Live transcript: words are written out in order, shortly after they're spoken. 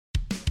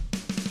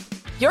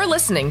You're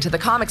listening to The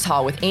Comics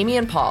Hall with Amy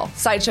and Paul,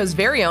 Sideshow's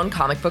very own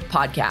comic book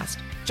podcast.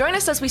 Join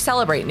us as we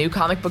celebrate New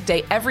Comic Book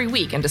Day every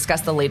week and discuss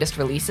the latest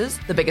releases,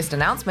 the biggest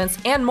announcements,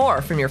 and more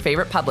from your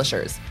favorite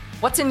publishers.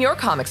 What's in your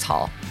Comics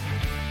Hall?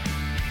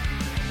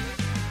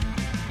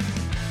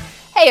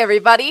 Hey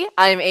everybody,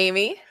 I'm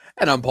Amy.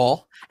 And I'm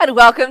Paul. And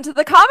welcome to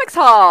The Comics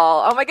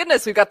Hall. Oh my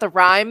goodness, we've got the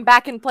rhyme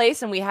back in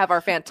place and we have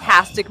our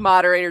fantastic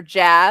moderator,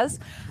 Jazz.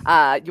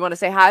 You want to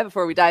say hi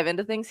before we dive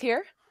into things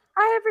here?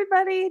 Hi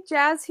everybody,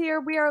 Jazz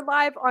here. We are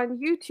live on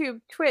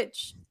YouTube,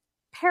 Twitch,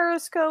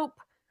 Periscope,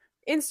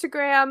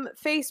 Instagram,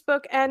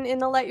 Facebook, and in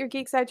the Let Your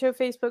Geek Sideshow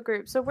Facebook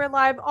group. So we're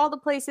live all the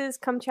places.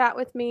 Come chat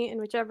with me in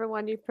whichever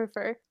one you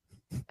prefer.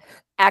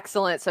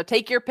 Excellent. So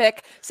take your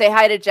pick, say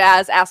hi to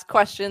Jazz, ask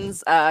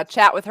questions,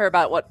 chat with her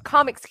about what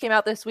comics came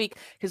out this week,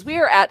 because we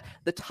are at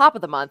the top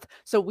of the month.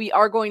 So we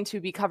are going to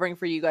be covering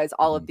for you guys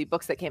all of the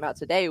books that came out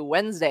today,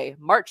 Wednesday,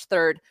 March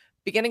 3rd.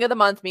 Beginning of the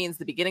month means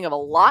the beginning of a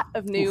lot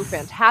of new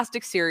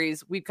fantastic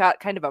series. We've got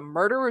kind of a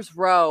murderer's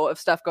row of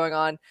stuff going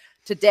on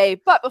today.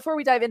 But before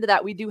we dive into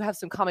that, we do have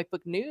some comic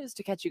book news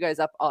to catch you guys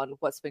up on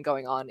what's been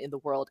going on in the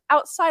world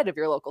outside of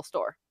your local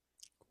store.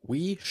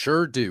 We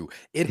sure do.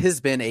 It has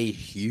been a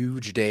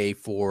huge day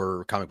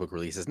for comic book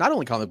releases. Not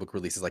only comic book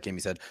releases, like Amy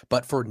said,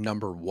 but for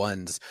number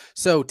ones.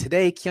 So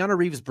today, Keanu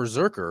Reeves'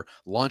 Berserker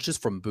launches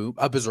from Boom.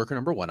 Berserker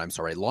number one,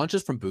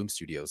 launches from Boom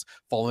Studios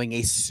following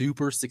a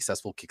super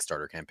successful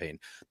Kickstarter campaign.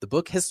 The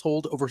book has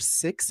sold over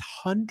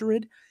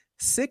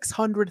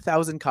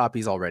 600,000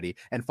 copies already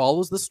and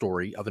follows the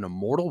story of an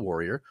immortal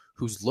warrior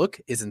whose look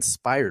is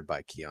inspired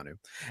by Keanu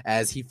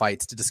as he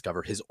fights to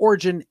discover his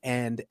origin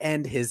and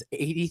end his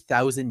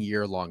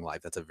 80,000-year long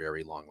life. That's a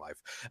very long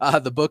life.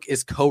 The book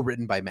is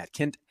co-written by Matt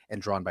Kindt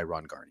and drawn by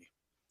Ron Garney.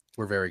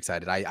 We're very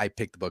excited. I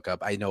picked the book up.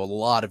 I know a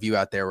lot of you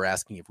out there were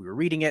asking if we were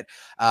reading it.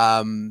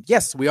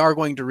 Yes, we are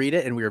going to read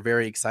it, and we are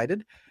very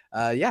excited.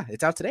 Yeah,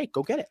 it's out today.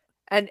 Go get it.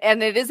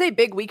 And it is a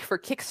big week for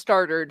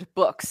Kickstartered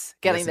books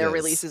getting their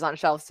releases on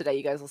shelves today.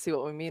 You guys will see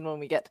what we mean when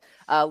we get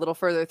a little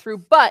further through.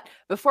 But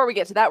before we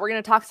get to that, we're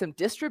going to talk some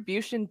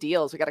distribution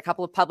deals. We got a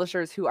couple of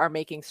publishers who are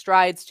making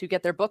strides to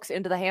get their books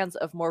into the hands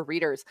of more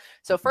readers.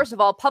 So first of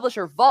all,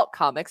 publisher Vault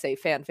Comics, a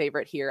fan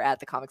favorite here at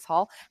the Comics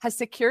Hall, has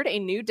secured a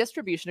new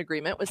distribution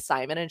agreement with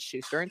Simon &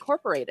 Schuster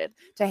Incorporated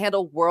to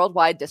handle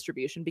worldwide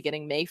distribution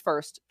beginning May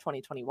 1st,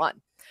 2021.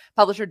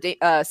 Publisher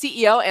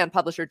CEO and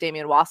publisher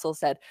Damian Wassel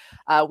said,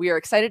 we are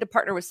excited to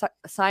partner with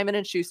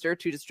Simon & Schuster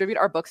to distribute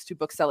our books to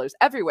booksellers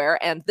everywhere.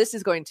 And this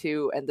is going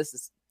to, and this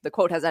is, the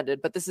quote has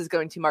ended, but this is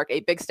going to mark a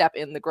big step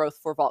in the growth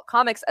for Vault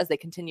Comics as they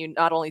continue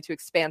not only to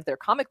expand their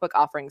comic book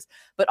offerings,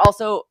 but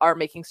also are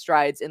making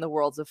strides in the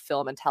worlds of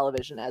film and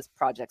television as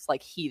projects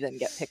like Heathen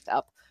get picked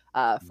up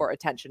for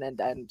attention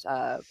and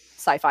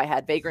Sci-Fi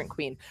had Vagrant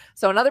Queen.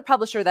 So another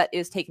publisher that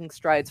is taking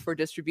strides for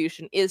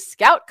distribution is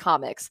Scout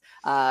Comics.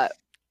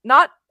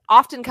 Not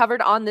often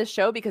covered on this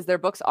show because their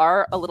books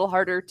are a little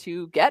harder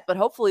to get, but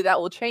hopefully that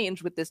will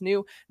change with this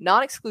new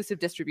non-exclusive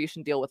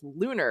distribution deal with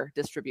Lunar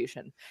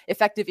Distribution.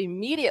 Effective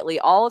immediately,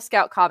 all of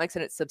Scout Comics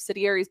and its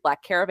subsidiaries,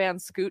 Black Caravan,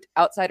 Scoot,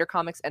 Outsider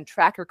Comics, and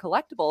Tracker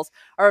Collectibles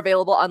are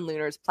available on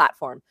Lunar's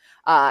platform.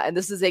 And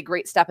this is a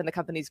great step in the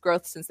company's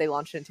growth since they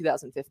launched in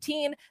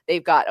 2015.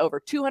 They've got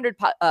over 200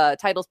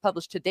 titles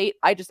published to date.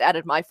 I just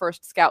added my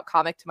first Scout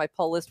comic to my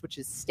pull list, which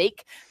is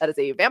Stake. That is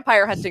a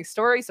vampire hunting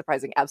story,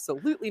 surprising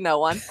absolutely no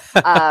one.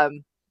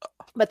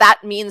 But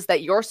that means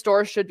that your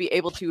store should be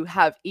able to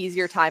have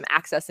easier time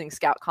accessing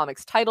Scout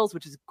Comics titles,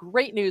 which is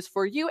great news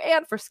for you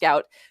and for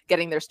Scout,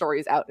 getting their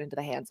stories out into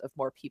the hands of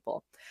more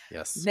people.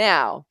 Yes.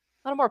 Now,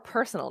 on a more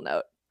personal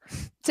note,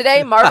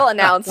 today Marvel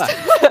announced,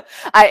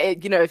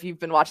 if you've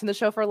been watching the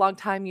show for a long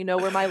time, you know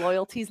where my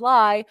loyalties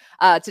lie.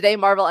 Today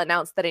Marvel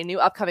announced that a new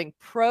upcoming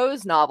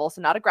prose novel,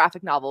 so not a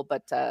graphic novel,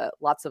 but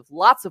lots of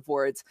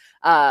words,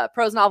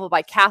 prose novel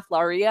by Kath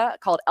Lauria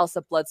called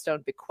Elsa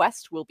Bloodstone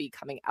Bequest will be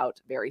coming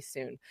out very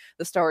soon.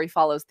 The story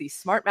follows the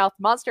smart-mouthed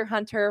monster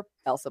hunter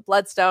Elsa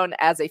Bloodstone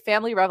as a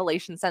family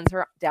revelation sends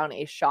her down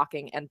a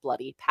shocking and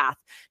bloody path.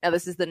 Now,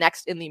 this is the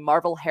next in the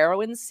Marvel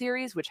Heroines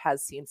series, which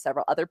has seen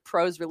several other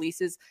prose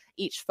releases,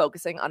 each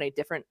focusing on a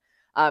different,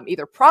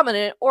 either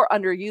prominent or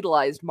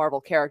underutilized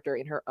Marvel character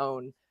in her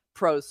own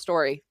prose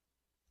story.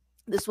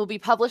 This will be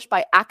published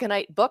by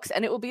Aconite Books,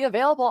 and it will be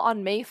available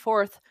on May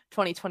 4th,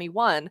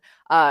 2021.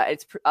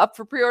 It's up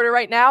for pre-order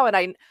right now,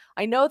 and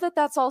I know that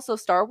that's also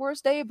Star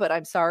Wars Day, but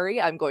I'm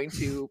sorry, I'm going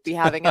to be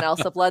having an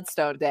Elsa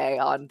Bloodstone Day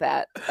on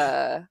that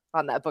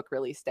book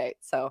release date.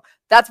 So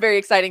that's very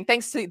exciting.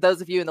 Thanks to those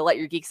of you in the Let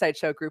Your Geek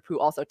Sideshow group who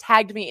also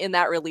tagged me in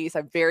that release.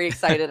 I'm very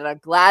excited, and I'm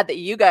glad that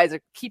you guys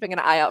are keeping an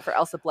eye out for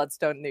Elsa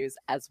Bloodstone news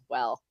as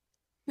well.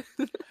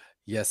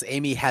 Yes,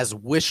 Amy has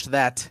wished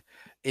that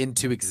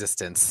into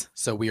existence.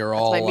 So we are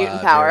all my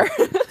mutant power.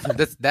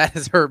 That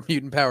is her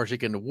mutant power. She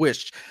can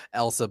wish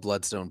Elsa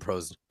Bloodstone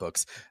prose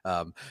books.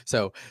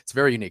 So it's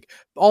very unique.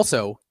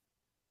 Also,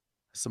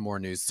 some more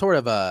news. Sort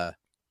of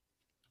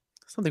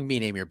something me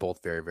and Amy are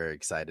both very, very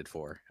excited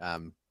for.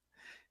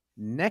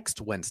 Next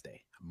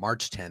Wednesday,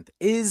 March 10th,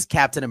 is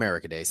Captain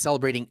America Day,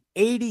 celebrating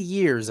 80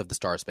 years of the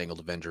Star-Spangled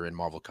Avenger in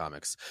Marvel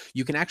Comics.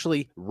 You can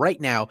actually,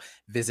 right now,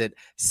 visit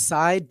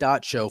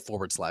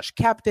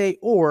side.show/Cap Day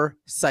or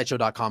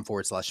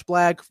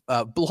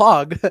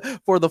sideshow.com/blog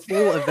for the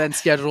full event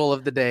schedule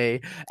of the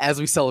day as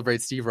we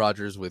celebrate Steve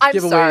Rogers with I'm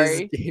giveaways,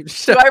 sorry. game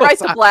shows. Do I write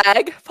the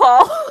blag,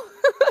 Paul?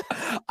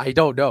 I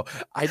don't know.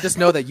 I just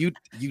know that you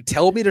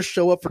tell me to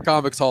show up for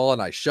Comics Hall,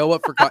 and I show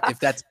up for if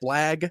that's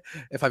blag.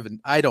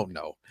 I don't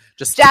know.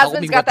 Just tell me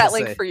Jasmine's got what that to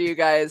link say. for you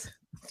guys.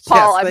 Paul,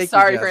 Yes, I'm thank you,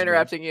 sorry for Jasmine.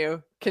 interrupting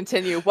you.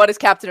 Continue. What is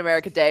Captain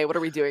America Day? What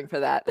are we doing for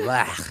that?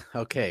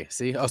 Okay,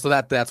 see? Oh, so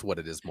that's what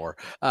it is more.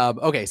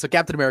 Okay, so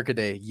Captain America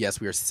Day, yes,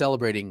 we are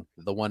celebrating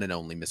the one and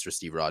only Mr.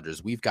 Steve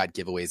Rogers. We've got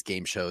giveaways,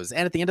 game shows,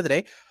 and at the end of the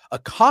day, a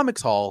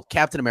Comics Hall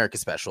Captain America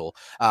special.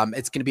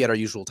 It's going to be at our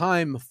usual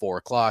time,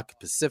 4:00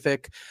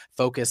 Pacific,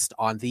 focused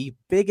on the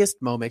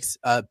biggest moments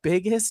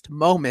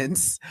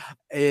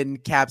in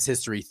Cap's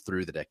history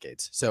through the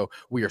decades. So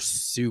we are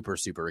super,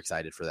 super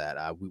excited for that.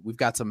 We've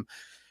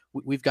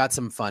got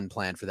some fun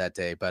planned for that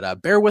day,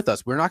 but bear with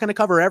us. We're not going to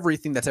cover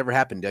everything that's ever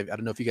happened. I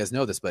don't know if you guys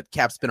know this, but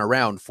Cap's been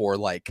around for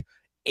like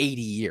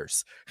 80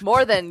 years.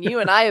 More than you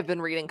and I have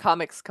been reading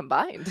comics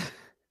combined.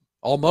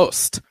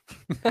 Almost.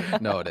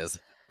 No, it is.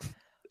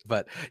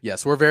 But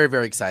yes, we're very,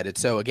 very excited.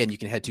 So again, you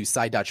can head to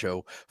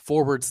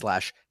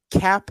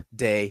side.show/Cap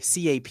Day,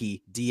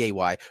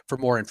 CAPDAY, for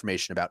more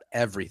information about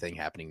everything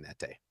happening that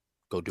day.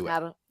 Go do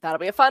it. That'll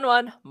be a fun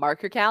one.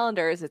 Mark your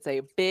calendars. It's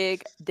a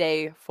big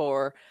day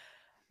for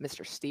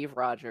Mr. Steve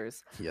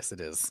Rogers. Yes, it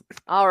is.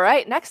 All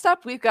right. Next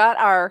up, we've got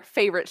our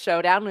favorite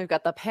showdown. We've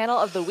got the Panel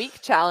of the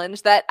Week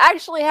challenge that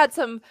actually had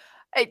some,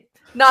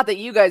 not that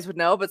you guys would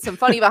know, but some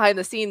funny behind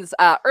the scenes.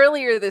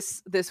 Earlier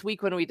this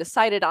week when we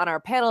decided on our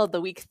Panel of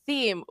the Week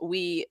theme,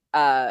 we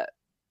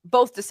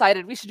both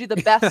decided we should do the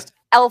best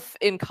elf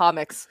in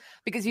comics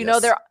because, you know,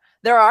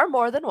 there are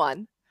more than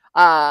one.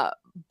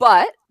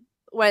 But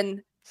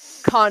when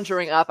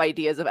conjuring up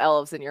ideas of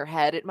elves in your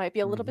head, it might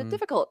be a little bit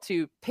difficult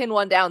to pin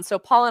one down. So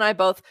Paul and I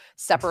both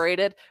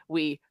separated.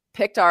 We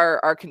picked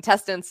our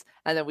contestants,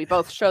 and then we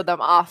both showed them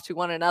off to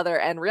one another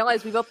and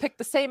realized we both picked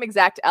the same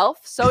exact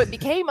elf. So it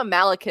became a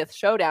Malekith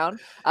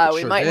showdown.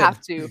 We might have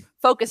to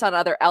focus on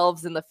other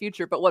elves in the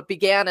future, but what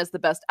began as the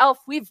best elf,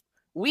 we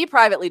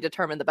privately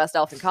determined the best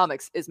elf in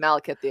comics is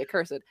Malekith the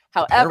Accursed.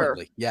 However,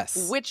 apparently,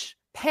 yes. Which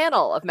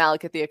panel of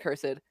Malekith the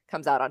Accursed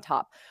comes out on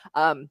top?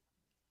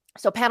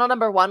 So panel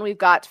number 1, we've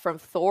got from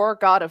Thor,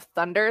 God of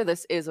Thunder.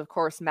 This is, of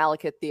course,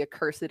 Malekith the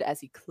Accursed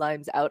as he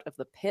climbs out of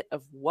the pit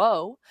of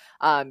woe.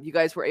 You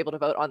guys were able to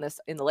vote on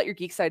this in the Let Your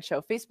Geek Side Show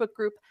Facebook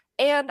group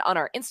and on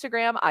our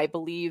Instagram. I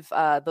believe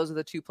those are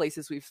the two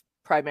places we've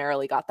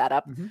primarily got that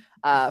up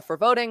for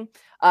voting.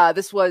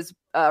 This was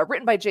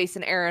written by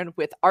Jason Aaron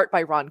with art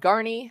by Ron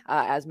Garney,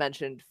 as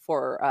mentioned,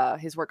 for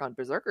his work on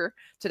Berserker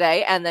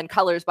today, and then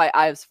colors by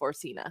Ives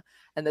Forcina.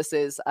 And this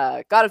is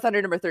God of Thunder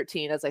number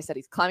 13. As I said,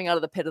 he's climbing out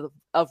of the pit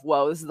of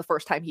woe. This is the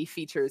first time he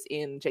features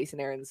in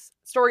Jason Aaron's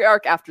story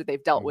arc after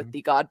they've dealt with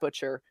the God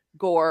Butcher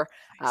Gore.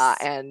 Nice.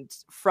 And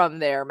from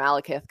there,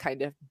 Malekith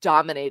kind of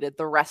dominated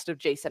the rest of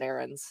Jason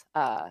Aaron's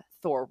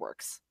Thor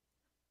works.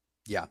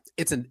 Yeah,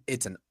 it's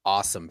an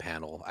awesome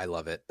panel. I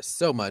love it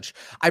so much.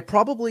 I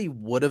probably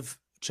would have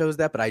chose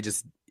that, but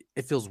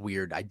it feels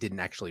weird. I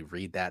didn't actually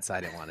read that, so I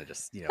didn't want to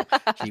just,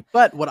 cheat.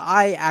 But what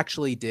I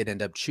actually did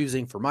end up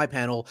choosing for my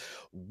panel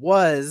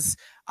was,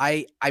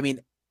 I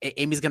mean,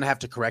 Amy's going to have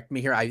to correct me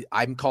here.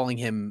 I'm calling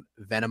him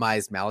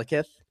Venomized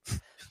Malekith.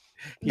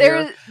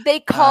 They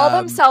call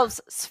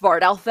themselves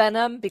Svartalf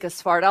Venom because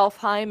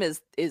Svartalfheim is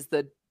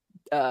the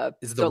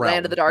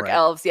land of the Dark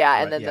Elves. Yeah,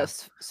 right, and then the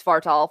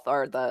Svartalf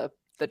are the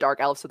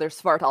Dark Elves, so they're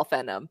Svartalf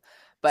Venom.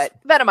 But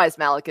Venomized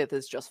Malekith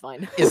is just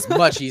fine. It's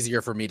much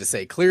easier for me to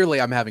say. Clearly,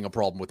 I'm having a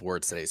problem with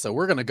words today. So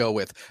we're going to go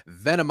with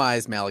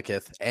Venomized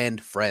Malekith and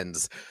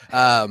friends.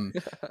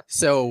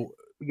 So,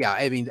 yeah,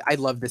 I mean, I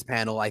love this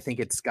panel. I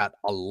think it's got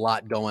a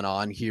lot going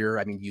on here.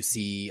 I mean, you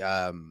see,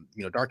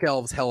 Dark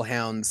Elves,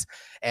 Hellhounds,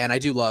 and I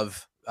do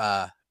love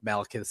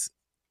Malekith's,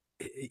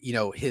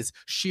 his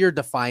sheer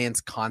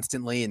defiance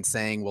constantly and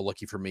saying, well,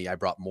 looky for me, I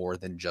brought more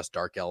than just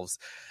Dark Elves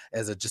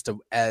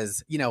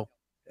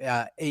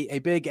a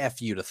big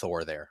F you to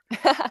Thor there.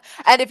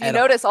 And if you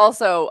notice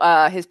also,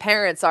 his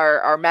parents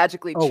are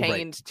magically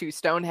chained to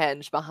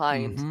Stonehenge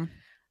behind.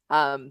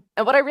 And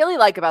what I really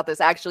like about this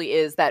actually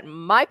is that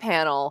my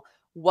panel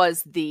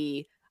was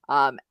the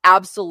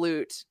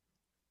absolute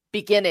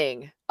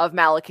beginning of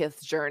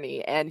Malekith's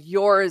journey, and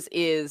yours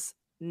is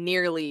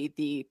nearly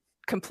the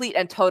complete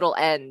and total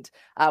end.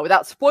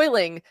 Without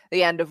spoiling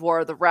the end of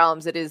War of the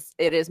Realms, it is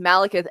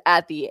Malekith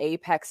at the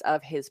apex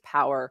of his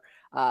power,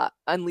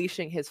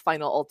 unleashing his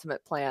final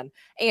ultimate plan.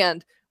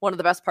 And one of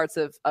the best parts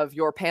of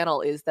your panel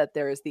is that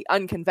there is the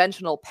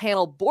unconventional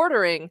panel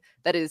bordering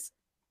that is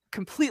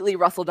completely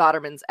Russell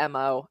Dodderman's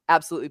MO.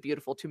 Absolutely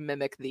beautiful to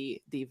mimic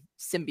the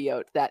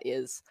symbiote that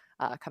is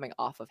coming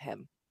off of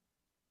him.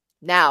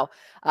 Now,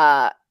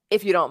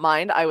 if you don't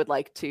mind, I would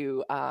like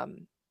to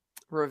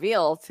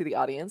reveal to the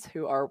audience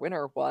who our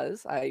winner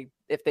was.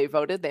 if they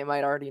voted, they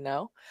might already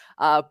know.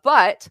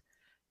 But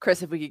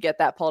Chris, if we could get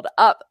that pulled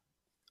up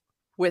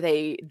with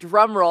a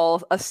drum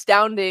roll,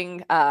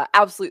 astounding,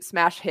 absolute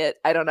smash hit.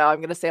 I don't know. I'm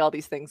going to say all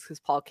these things because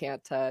Paul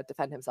can't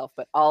defend himself,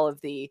 but all of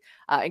the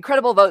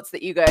incredible votes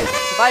that you guys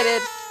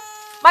provided,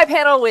 my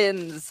panel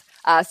wins.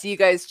 So you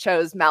guys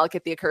chose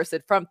Malekith the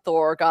Accursed from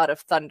Thor, God of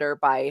Thunder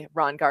by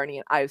Ron Garney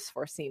and Ives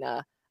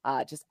Forcina.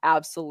 Just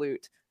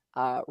absolute,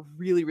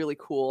 really, really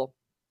cool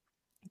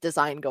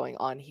design going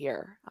on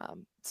here.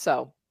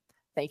 So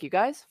thank you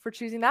guys for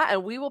choosing that.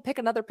 And we will pick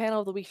another panel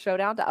of the week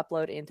showdown to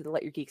upload into the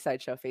Let Your Geek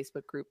Sideshow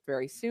Facebook group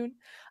very soon.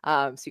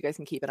 So you guys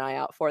can keep an eye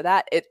out for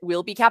that. It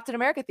will be Captain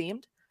America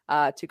themed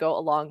to go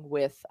along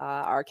with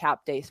our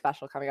Cap Day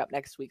special coming up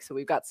next week. So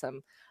we've got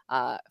some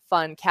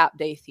fun Cap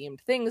Day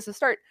themed things to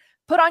start.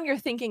 Put on your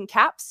thinking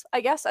caps,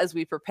 I guess, as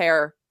we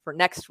prepare for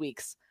next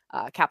week's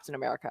Captain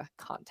America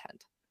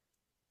content.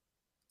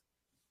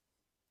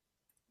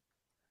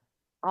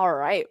 All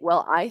right.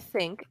 Well, I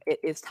think it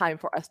is time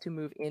for us to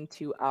move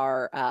into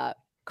our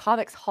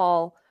Comics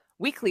Haul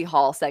weekly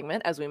haul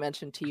segment. As we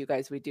mentioned to you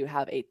guys, we do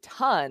have a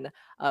ton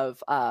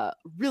of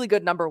really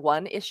good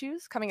 #1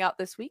 issues coming out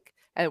this week,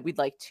 and we'd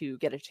like to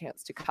get a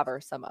chance to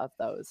cover some of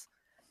those.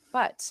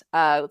 But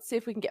let's see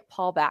if we can get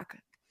Paul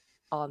back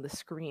on the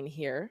screen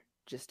here.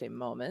 Just a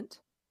moment.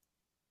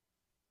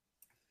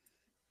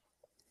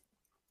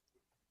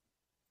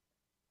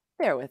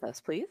 Bear with us,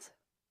 please.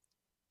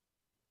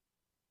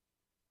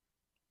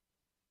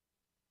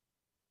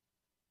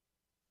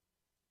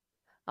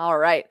 All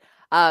right.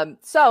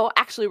 So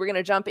actually, we're going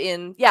to jump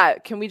in. Yeah,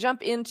 can we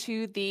jump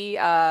into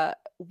the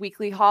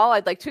weekly haul?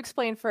 I'd like to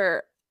explain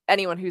for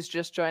anyone who's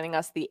just joining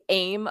us the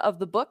aim of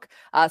the book,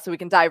 so we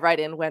can dive right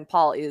in when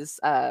Paul is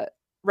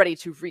ready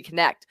to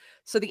reconnect.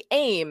 So the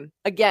aim,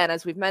 again,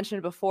 as we've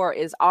mentioned before,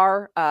 is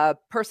our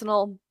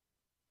personal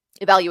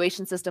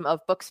evaluation system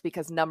of books,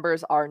 because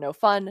numbers are no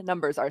fun.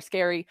 Numbers are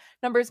scary.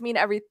 Numbers mean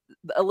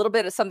a little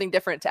bit of something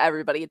different to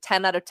everybody. A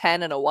 10 out of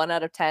 10 and a 1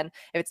 out of 10.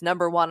 If it's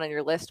 #1 on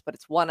your list, but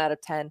it's 1 out of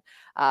 10,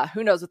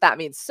 who knows what that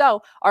means?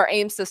 So our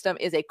AIM system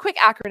is a quick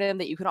acronym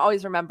that you can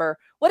always remember.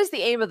 What is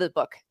the aim of the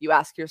book? You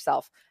ask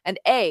yourself. And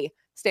A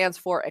stands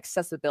for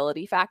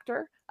accessibility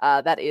factor.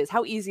 That is,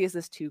 how easy is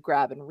this to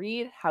grab and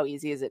read? How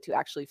easy is it to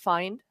actually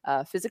find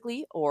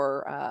physically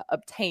or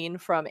obtain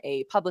from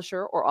a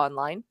publisher or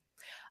online?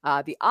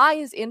 The I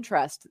is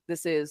interest.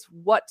 This is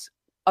what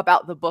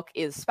about the book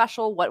is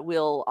special. What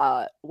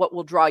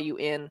will draw you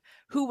in?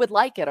 Who would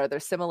like it? Are there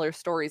similar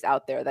stories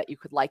out there that you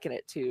could liken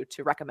it to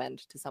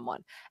recommend to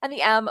someone? And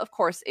the M, of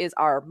course, is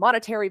our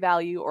monetary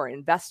value or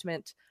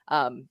investment,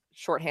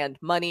 shorthand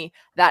money.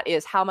 That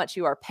is how much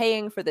you are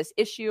paying for this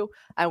issue.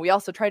 And we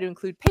also try to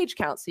include page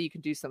count so you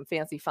can do some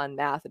fancy fun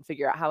math and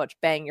figure out how much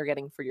bang you're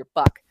getting for your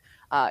buck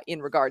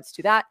in regards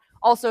to that.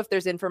 Also, if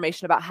there's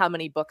information about how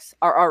many books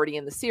are already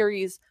in the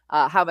series,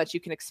 how much you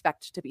can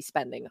expect to be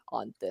spending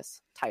on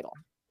this title.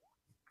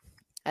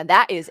 And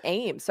that is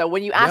AIM. So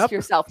when you ask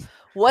yourself,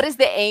 what is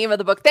the aim of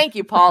the book? Thank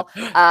you, Paul.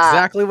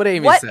 Exactly what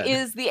Amy said. What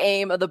is the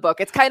aim of the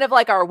book? It's kind of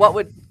like our what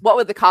would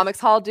the Comics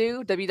Hall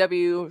do?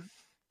 WWCHD.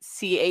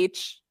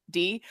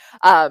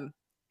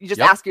 You just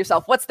ask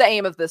yourself, what's the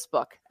aim of this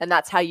book? And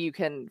that's how you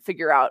can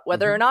figure out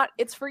whether or not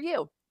it's for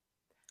you.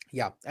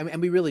 Yeah, and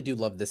we really do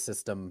love this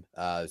system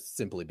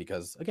simply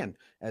because, again,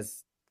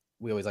 as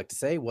we always like to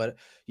say,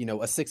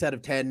 a 6 out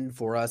of 10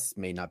 for us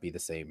may not be the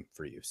same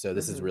for you. So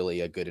this is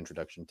really a good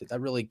introduction to that.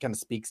 Really kind of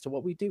speaks to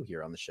what we do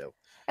here on the show.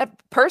 And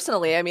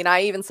personally, I mean,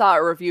 I even saw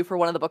a review for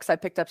one of the books I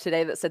picked up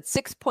today that said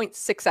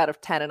 6.6 out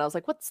of 10, and I was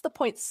like, what's the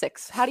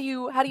 0.6? How do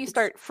you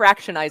start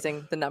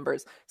fractionizing the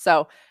numbers?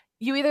 So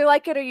you either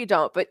like it or you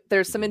don't, but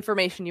there's some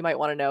information you might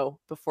want to know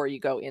before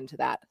you go into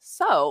that.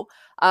 So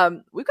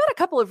we've got a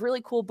couple of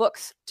really cool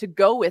books to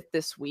go with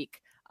this week.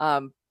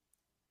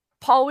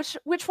 Paul,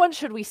 which one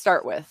should we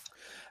start with?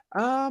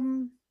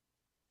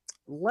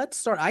 Let's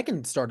start. I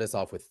can start us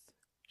off with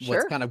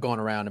what's kind of going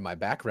around in my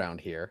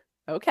background here.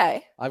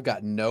 Okay. I've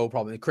got no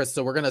problem. Chris,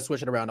 so we're going to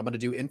switch it around. I'm going to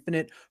do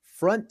Infinite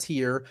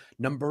Frontier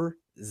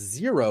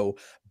 #0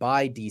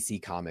 by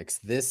DC Comics.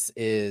 This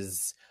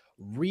is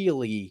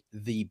really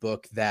the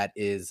book that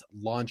is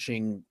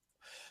launching,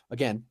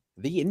 again,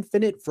 the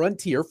Infinite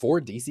Frontier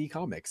for DC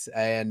Comics.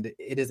 And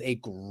it is a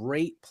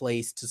great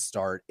place to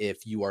start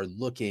if you are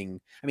looking,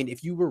 I mean,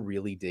 if you were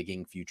really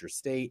digging Future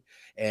State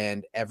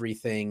and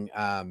everything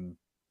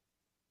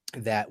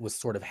that was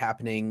sort of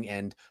happening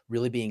and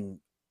really being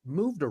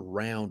moved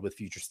around with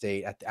Future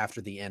State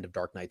after the end of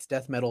Dark Knight's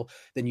Death Metal,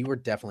 then you are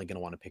definitely going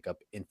to want to pick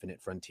up Infinite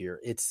Frontier.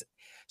 It's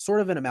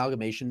sort of an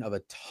amalgamation of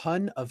a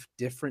ton of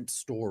different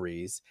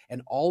stories,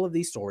 and all of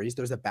these stories,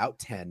 there's about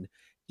 10.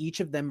 Each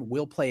of them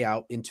will play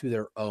out into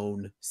their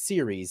own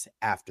series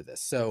after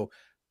this. So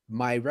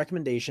my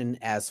recommendation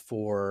as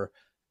for,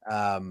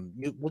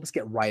 we'll just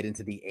get right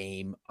into the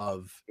aim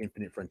of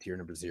Infinite Frontier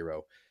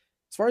 #0.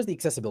 As far as the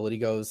accessibility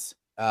goes,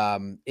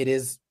 it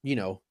is,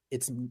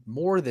 it's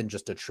more than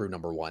just a true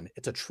 #1.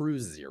 It's a true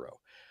 0.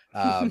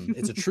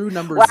 It's a true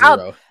number wow,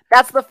 0.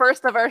 That's the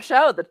first of our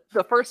show.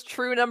 The first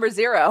true number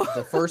 0.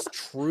 The first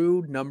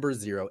true number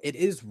 0. It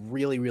is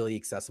really, really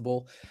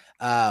accessible.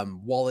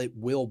 While it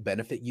will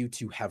benefit you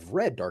to have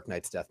read Dark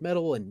Knight's Death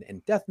Metal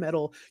and Death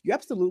Metal, you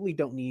absolutely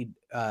don't need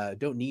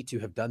to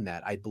have done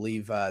that. I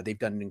believe they've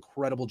done an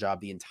incredible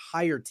job. The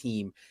entire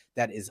team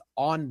that is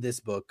on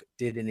this book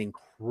did an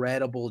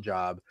incredible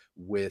job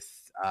with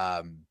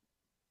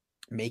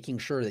making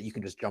sure that you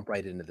can just jump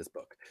right into this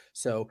book.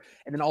 So,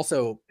 and then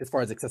also as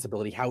far as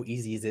accessibility, how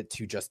easy is it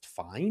to just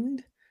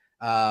find?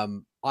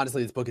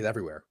 Honestly, this book is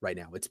everywhere right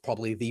now. It's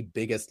probably the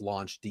biggest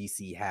launch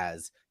DC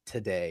has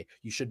today.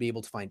 You should be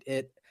able to find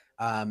it.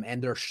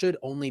 And there should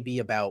only be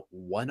about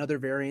one other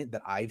variant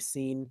that I've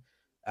seen.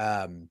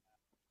 I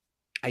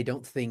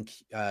don't think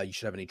you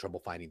should have any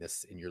trouble finding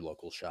this in your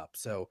local shop.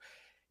 So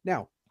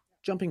now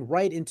jumping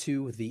right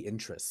into the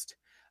interest.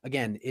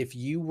 Again, if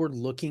you were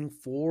looking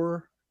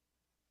for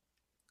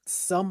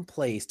some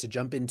place to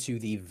jump into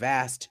the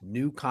vast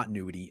new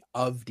continuity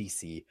of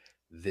DC,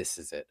 this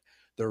is it.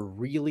 There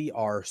really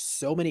are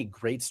so many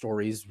great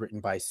stories written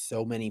by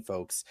so many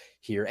folks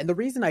here. And the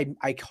reason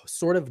I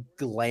sort of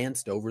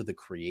glanced over the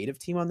creative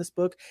team on this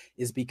book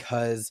is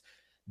because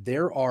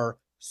there are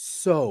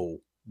so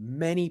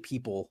many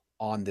people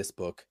on this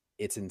book.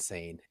 It's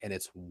insane and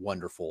it's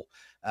wonderful.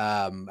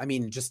 I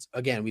mean, just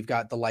again, we've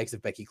got the likes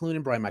of Becky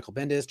Cloonan, Brian Michael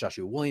Bendis,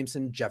 Joshua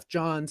Williamson, Jeff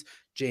Johns,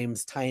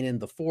 James Tynan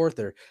the Fourth,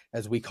 or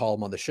as we call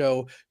him on the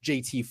show,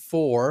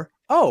 JT4.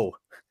 Oh,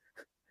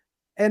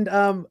 and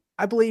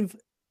I believe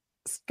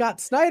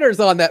Scott Snyder's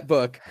on that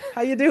book.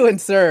 How you doing,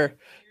 sir?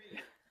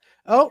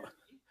 Oh,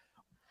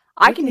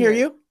 I can hear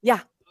you. Yeah.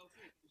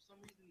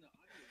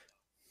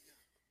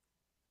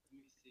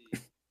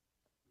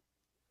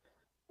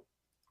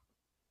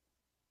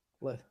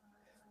 What?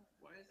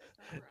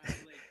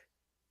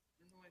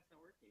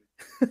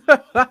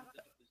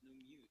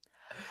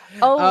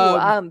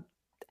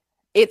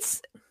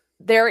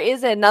 There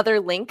is another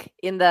link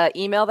in the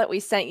email that we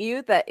sent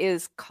you that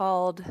is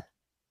called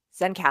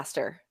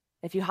Zencaster.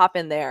 If you hop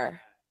in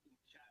there.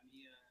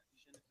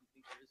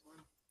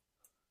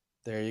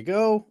 There you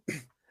go.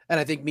 And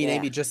I think me and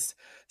Amy just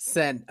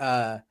sent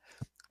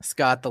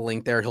Scott the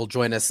link there. He'll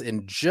join us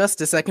in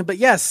just a second. But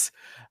yes,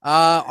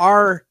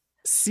 our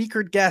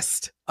secret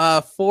guest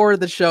for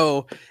the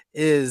show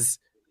is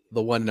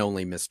the one and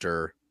only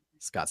Mr.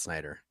 Scott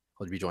Snyder.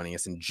 He'll be joining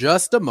us in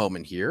just a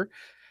moment here.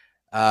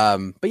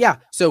 But yeah,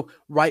 so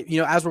right,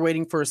 as we're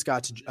waiting for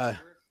Scott to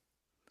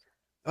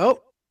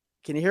oh,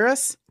 can you hear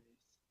us?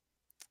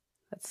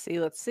 Let's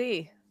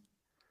see.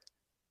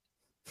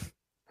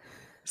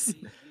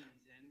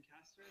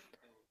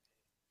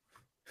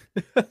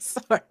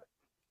 Sorry.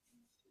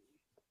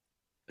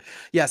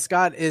 Yeah,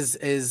 Scott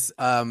is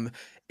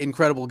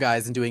incredible,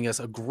 guys, and doing us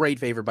a great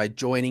favor by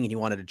joining, and he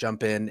wanted to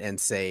jump in and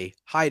say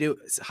hi to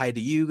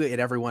you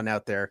and everyone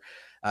out there.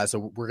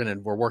 So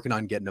we're working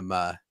on getting him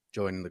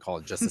joining the call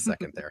in just a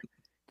second there.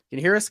 Can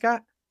you hear us,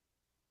 Scott?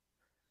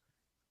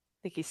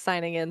 I think he's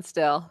signing in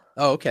still.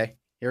 Oh, okay.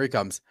 Here he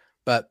comes.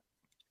 But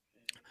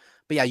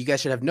yeah, you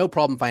guys should have no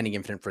problem finding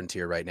Infinite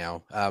Frontier right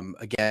now.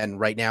 Again,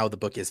 right now the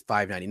book is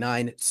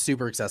 $5.99. It's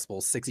super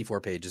accessible,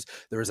 64 pages.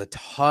 There is a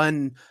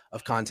ton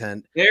of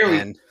content. There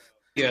we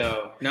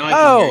go. Now I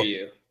can hear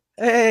you.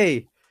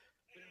 Hey.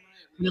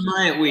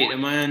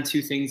 Am I on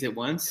two things at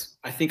once?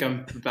 I think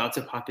I'm about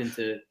to pop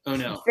into. Oh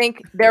no!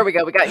 There we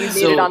go. We got you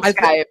muted on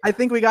Skype. I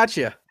think we got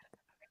you.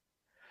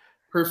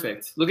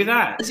 Perfect. Look at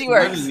that.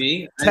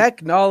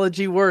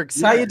 Technology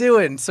works. How you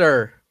doing,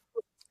 sir?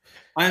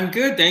 I'm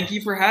good. Thank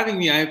you for having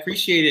me. I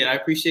appreciate it. I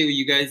appreciate what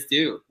you guys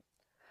do.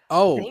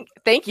 Oh,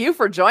 thank you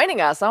for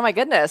joining us. Oh my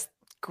goodness,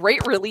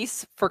 great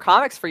release for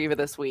comics for you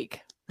this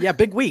week. Yeah,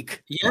 big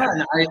week. Yeah,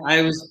 and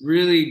I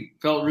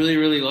felt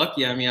really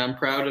lucky. I mean, I'm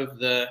proud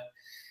of and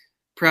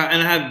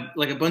I have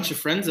like a bunch of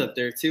friends up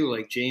there too,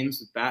 like James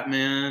with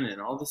Batman and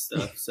all this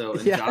stuff. So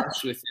and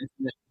Josh with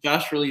Infinite.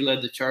 Josh really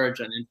led the charge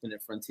on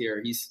Infinite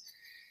Frontier. He's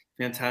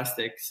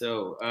fantastic.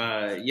 So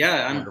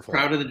I'm Wonderful.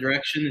 Proud of the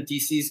direction that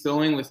DC's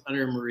going with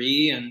under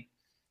Marie and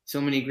so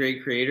many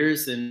great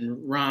creators and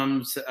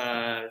Ram's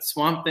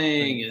Swamp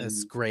Thing and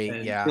that's great.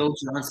 And yeah, Bill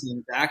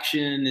Johnson's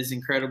Action is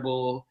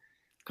incredible.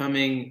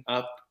 Coming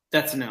up,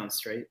 that's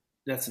announced, right?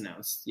 That's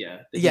announced.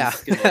 Yeah. Yeah.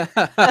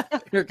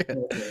 You're good.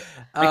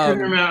 I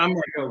couldn't remember. I'm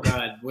like, oh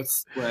God, what?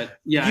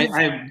 Yeah.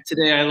 I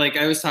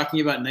was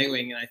talking about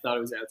Nightwing and I thought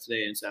it was out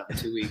today and it's out in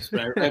 2 weeks,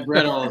 but I've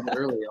read all of it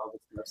early, all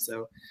this stuff.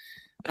 So,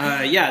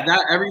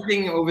 that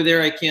everything over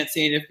there, I can't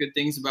say enough good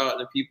things about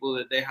the people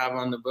that they have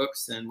on the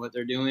books and what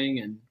they're doing.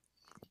 And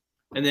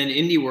then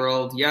Indie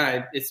World.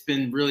 Yeah. It's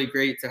been really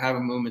great to have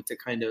a moment to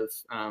kind of,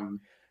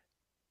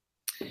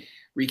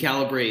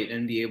 recalibrate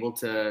and be able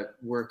to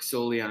work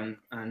solely on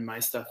my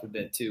stuff a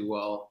bit too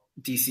while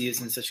DC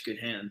is in such good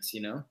hands,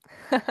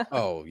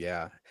 Oh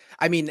yeah.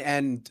 I mean,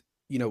 and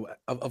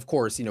of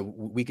course,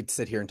 we could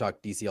sit here and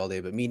talk DC all day,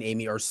 but me and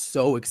Amy are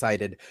so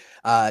excited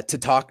to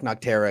talk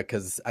Nocterra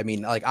because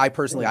I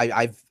personally,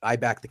 I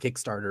backed the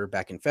Kickstarter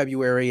back in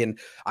February, and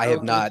I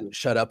have not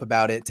shut up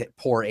about it to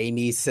poor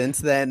Amy since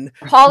then.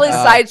 Paul is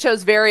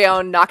Sideshow's very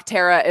own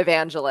Nocterra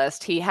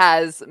evangelist. He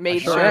has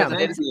made sure that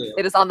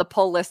it is on the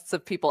pull lists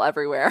of people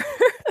everywhere.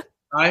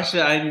 I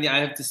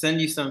have to send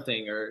you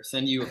something or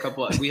send you a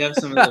couple. We have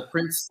some of the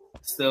prints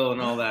still and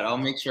all that. I'll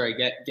make sure I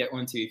get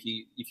one too if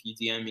you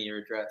DM me your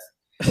address.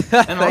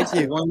 And also,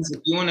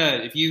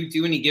 if you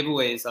do any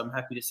giveaways, I'm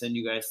happy to send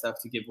you guys stuff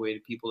to give away to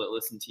people that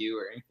listen to you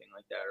or anything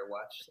like that or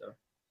watch. So.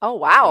 Oh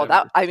wow,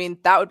 that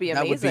would be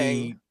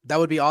amazing. That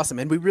would be awesome,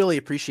 and we really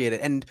appreciate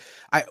it. And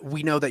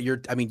we know that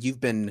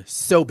you've been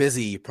so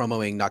busy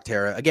promoting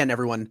Nocterra. Again,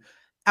 everyone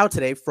out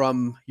today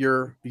from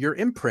your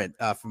imprint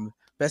from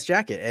Best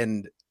Jacket,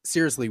 and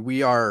seriously,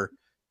 we are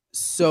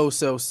so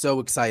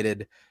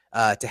excited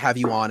to have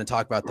you on and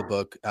talk about the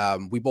book.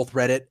 We both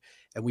read it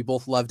and we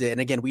both loved it. And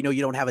again, we know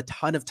you don't have a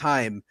ton of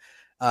time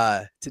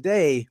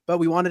today, but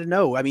we wanted to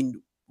know,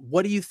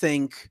 what do you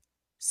think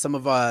some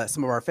of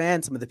our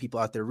fans, some of the people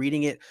out there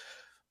reading it,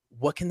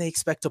 what can they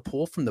expect to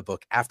pull from the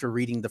book after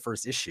reading the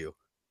first issue?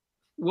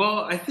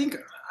 Well,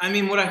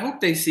 what I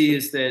hope they see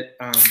is that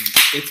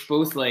it's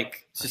both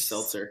like just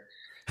seltzer.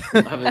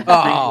 We'll have a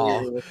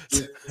drink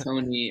with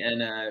Tony,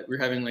 and we're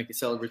having like a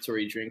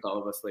celebratory drink,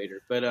 all of us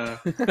later. But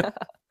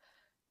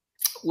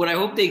what I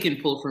hope they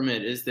can pull from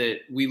it is that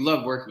we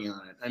love working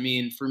on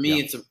it. For me,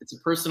 it's a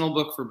personal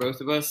book for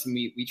both of us, and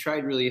we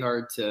tried really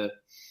hard to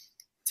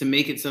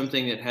make it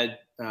something that had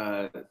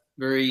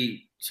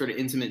very sort of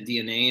intimate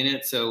DNA in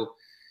it. So,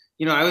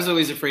 I was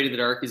always afraid of the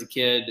dark as a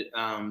kid,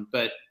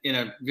 but in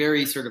a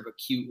very sort of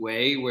acute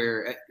way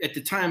where at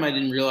the time I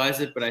didn't realize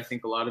it, but I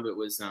think a lot of it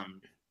was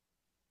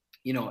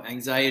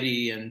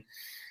anxiety and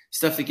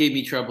stuff that gave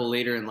me trouble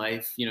later in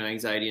life,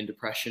 anxiety and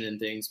depression and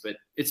things. But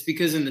it's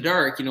because in the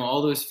dark,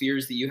 all those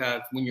fears that you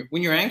have when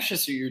you're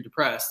anxious or you're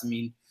depressed,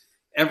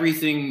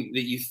 everything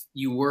that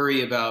you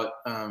worry about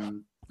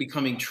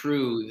becoming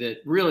true that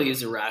really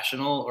is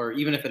irrational, or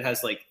even if it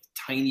has like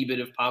tiny bit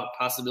of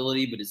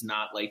possibility, but is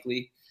not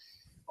likely,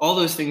 all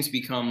those things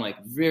become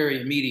like very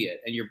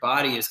immediate, and your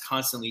body is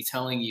constantly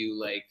telling you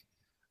like,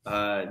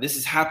 this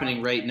is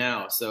happening right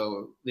now.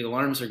 So the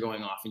alarms are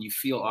going off and you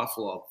feel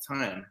awful all the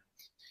time.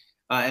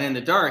 And in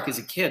the dark as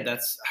a kid,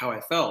 that's how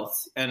I felt.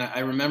 And I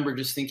remember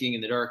just thinking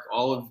in the dark,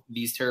 all of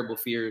these terrible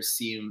fears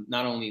seem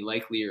not only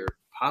likely or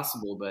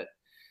possible, but,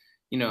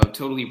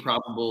 totally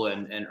probable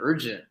and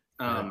urgent.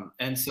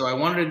 And so I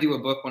wanted to do a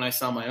book when I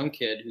saw my own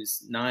kid,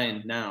 who's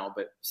 9 now,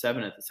 but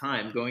 7 at the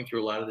time, going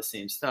through a lot of the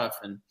same stuff.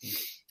 And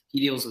he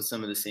deals with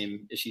some of the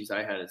same issues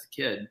I had as a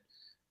kid.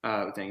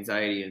 With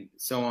anxiety and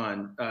so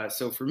on.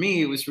 So for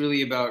me, it was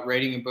really about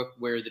writing a book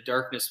where the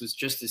darkness was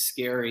just as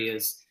scary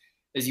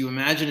as you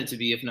imagine it to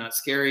be, if not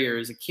scarier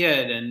as a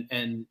kid,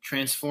 and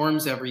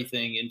transforms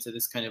everything into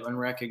this kind of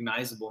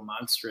unrecognizable,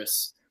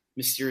 monstrous,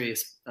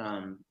 mysterious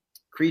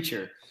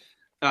creature.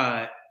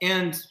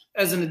 And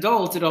as an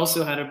adult, it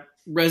also had a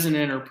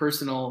resonant or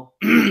personal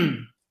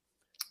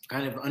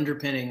kind of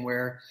underpinning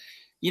where,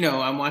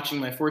 I'm watching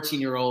my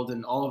 14-year-old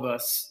and all of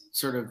us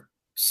sort of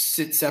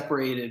sit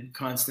separated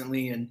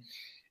constantly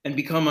and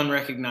become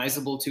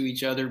unrecognizable to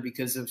each other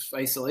because of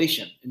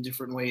isolation in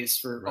different ways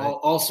for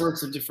all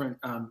sorts of different,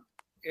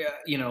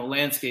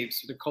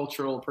 landscapes, the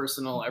cultural,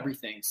 personal,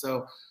 everything.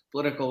 So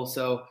political.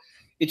 So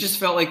it just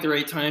felt like the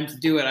right time to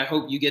do it. I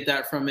hope you get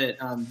that from it.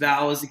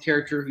 Val is a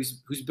character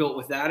who's built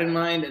with that in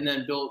mind, and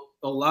then built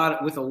a lot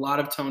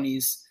of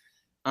Tony's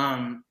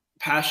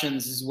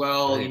passions as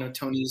well. Right.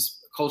 Tony's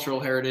cultural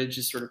heritage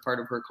is sort of part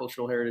of her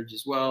cultural heritage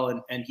as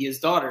well. And he has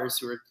daughters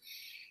who are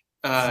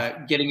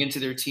getting into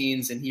their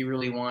teens, and he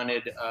really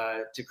wanted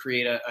to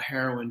create a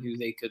heroine who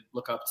they could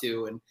look up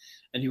to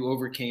and who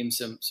overcame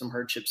some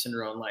hardships in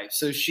her own life.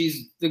 So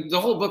the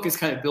whole book is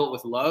kind of built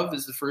with love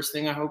is the first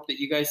thing I hope that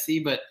you guys see.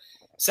 But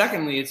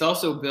secondly, it's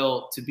also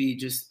built to be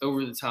just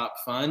over the top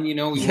fun. We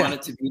want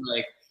it to be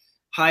like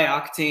high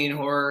octane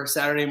horror,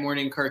 Saturday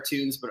morning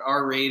cartoons, but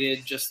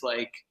R-rated, just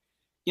like,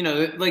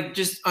 like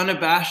just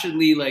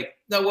unabashedly like,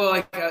 no,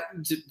 well,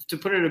 to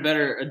put it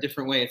a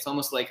different way, it's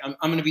almost like I'm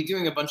going to be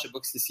doing a bunch of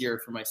books this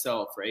year for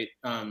myself, right?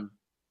 And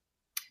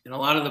a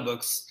lot of the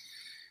books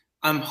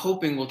I'm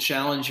hoping will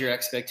challenge your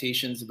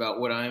expectations about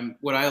what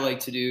I like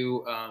to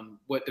do,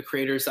 what the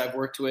creators I've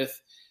worked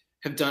with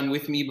have done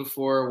with me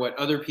before, what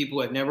other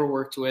people I've never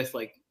worked with,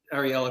 like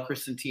Ariella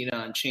Cristantina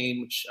on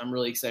Chain, which I'm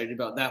really excited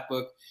about. That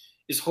book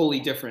is wholly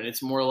different.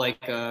 It's more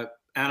like a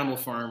Animal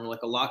Farm or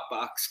like a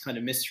lockbox kind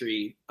of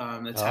mystery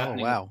that's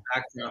happening in the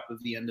backdrop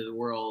of the end of the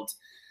world,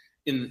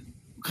 in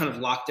kind of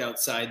locked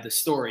outside the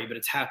story, but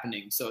it's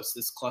happening. So it's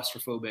this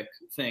claustrophobic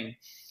thing.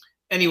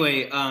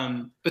 Anyway,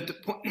 but the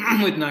point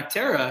with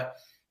Nocterra,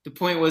 the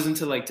point wasn't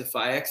to like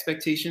defy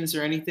expectations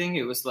or anything.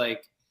 It was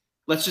like,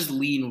 let's just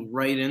lean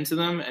right into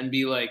them and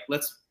be like,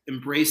 let's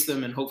embrace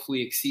them and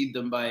hopefully exceed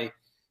them by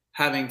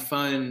having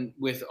fun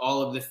with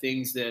all of the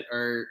things that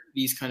are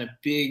these kind of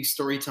big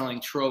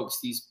storytelling tropes,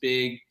 these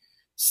big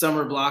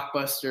summer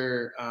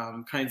blockbuster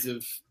kinds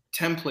of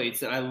templates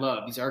that I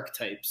love, these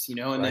archetypes, you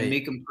know, and then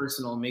make them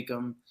personal, make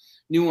them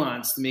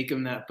nuanced, make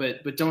them that,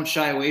 but don't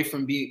shy away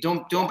from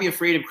don't be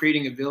afraid of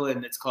creating a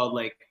villain that's called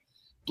like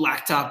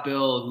Blacktop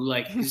Bill, who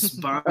like is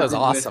bonded that was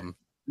awesome.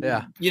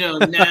 with, you know,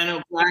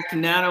 black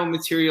nano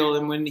material,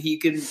 and when you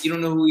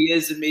don't know who he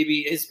is, and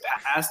maybe his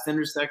past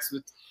intersects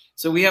with.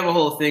 So we have a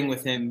whole thing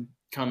with him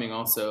coming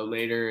also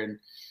later, and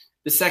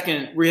the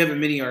second we have a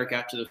mini arc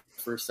after the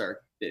first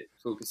arc that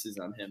focuses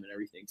on him and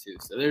everything too.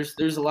 So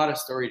there's a lot of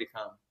story to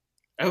come.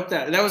 I hope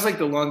that was like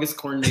the longest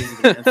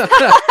coordinated answer.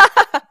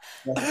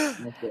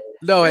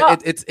 No,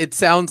 it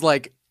sounds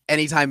like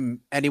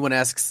anytime anyone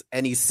asks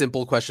any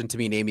simple question to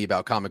me and Amy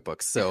about comic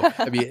books. So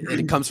I mean,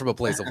 it comes from a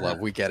place of love.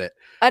 We get it.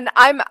 And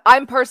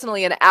I'm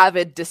personally an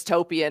avid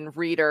dystopian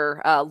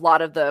reader. A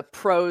lot of the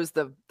prose,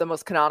 the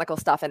most canonical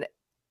stuff, and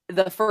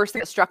the first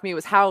thing that struck me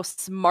was how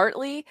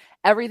smartly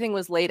everything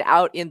was laid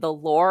out in the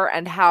lore,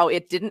 and how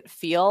it didn't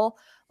feel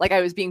like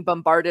I was being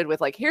bombarded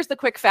with like, here's the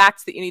quick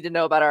facts that you need to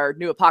know about our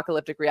new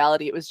apocalyptic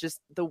reality. It was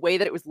just the way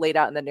that it was laid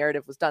out in the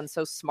narrative was done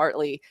so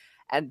smartly.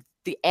 And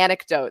the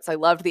anecdotes, I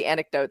loved the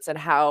anecdotes, and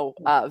how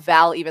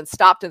Val even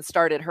stopped and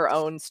started her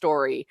own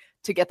story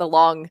to get the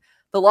long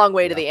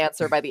way to the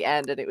answer by the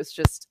end. And it was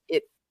just,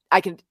 I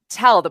can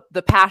tell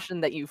the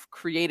passion that you've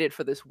created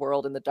for this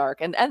world in the dark.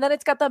 And then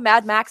it's got the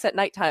Mad Max at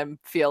nighttime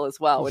feel as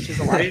well, which is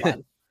a lot of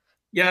fun.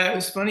 Yeah, it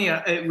was funny.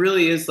 It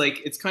really is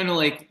like, it's kind of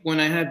like when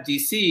I had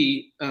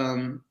DC,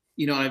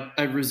 you know,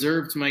 I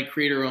reserved my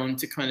creator own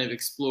to kind of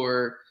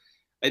explore,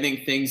 I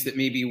think, things that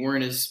maybe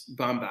weren't as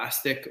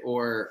bombastic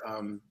or,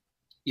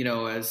 you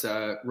know, as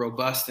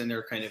robust, and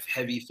they're kind of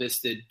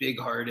heavy-fisted,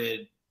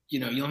 big-hearted, you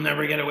know, you'll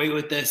never get away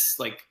with this,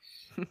 like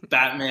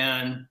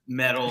Batman,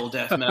 metal,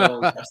 death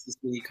metal, Justice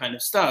League kind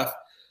of stuff,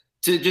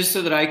 to just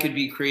so that I could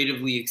be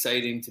creatively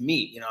exciting to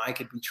meet. You know, I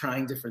could be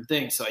trying different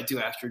things. So I do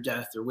After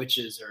Death or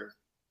Witches,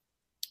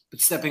 but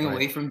stepping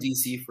away from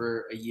DC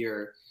for a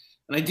year.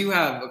 And I do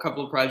have a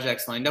couple of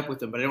projects lined up with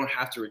them, but I don't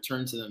have to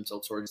return to them until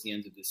towards the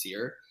end of this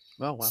year.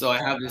 Oh, wow. So I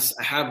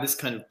have this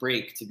kind of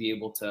break to be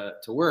able to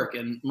work.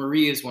 And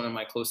Marie is one of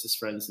my closest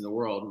friends in the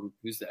world,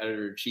 who's the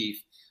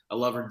editor-in-chief. I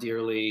love her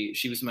dearly.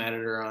 She was my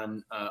editor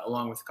on,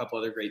 along with a couple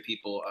other great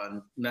people,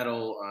 on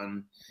metal,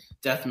 on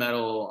death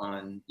metal,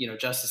 on, you know,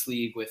 Justice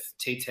League with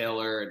Tate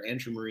Taylor and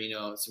Andrew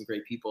Marino, some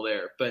great people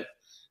there. But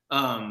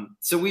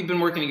so we've been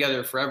working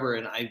together forever,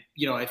 and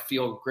I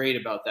feel great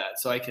about that.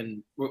 So I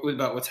can,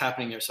 about what's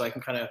happening there, so I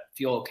can kind of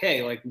feel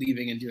okay, like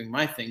leaving and doing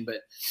my thing,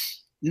 but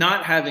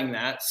not having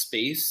that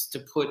space to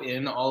put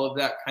in all of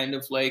that kind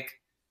of like,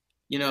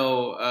 you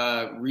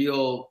know,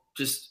 real,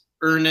 just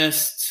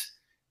earnest,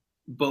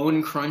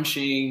 bone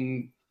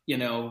crunching, you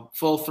know,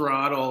 full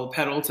throttle,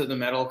 pedal to the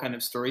metal kind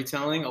of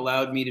storytelling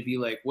allowed me to be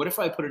like, what if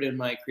I put it in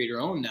my creator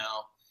own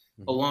now,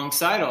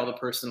 alongside all the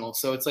personal?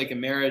 So it's like a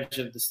marriage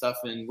of the stuff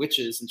in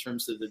Witches in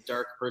terms of the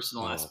dark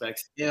personal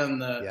aspects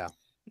and the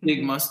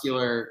big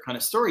muscular kind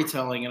of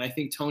storytelling. And I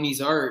think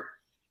Tony's art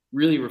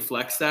really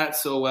reflects that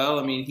so well.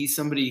 I mean, he's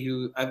somebody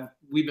who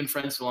we've been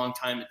friends for a long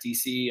time at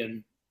DC,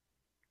 and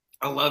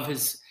I love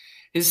his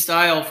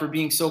style for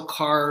being so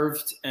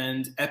carved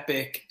and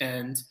epic,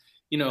 and,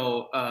 you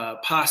know,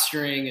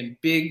 posturing and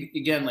big,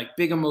 again, like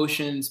big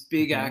emotions,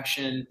 big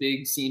action,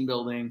 big scene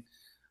building.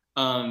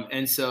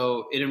 And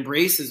so it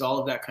embraces all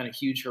of that kind of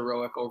huge,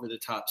 heroic, over the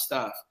top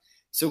stuff.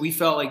 So we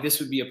felt like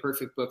this would be a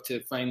perfect book to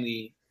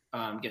finally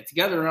get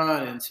together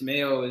on. And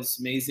Tomeo is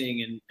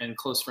amazing and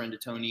close friend to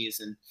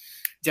Tony's, and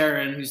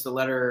Darren, who's the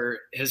letterer,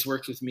 has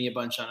worked with me a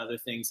bunch on other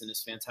things and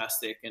is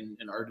fantastic and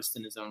an artist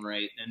in his own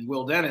right. And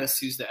Will Dennis,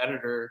 who's the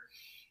editor,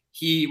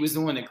 he was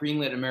the one that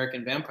greenlit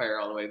American Vampire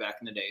all the way back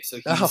in the day. So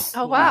he's,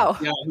 oh wow,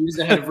 yeah, he was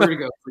the head of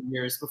Vertigo for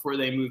years before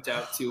they moved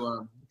out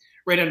to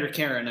right under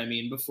Karen. I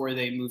mean, before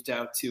they moved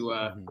out to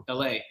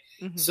LA.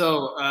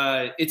 So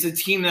it's a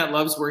team that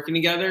loves working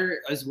together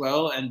as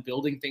well and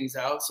building things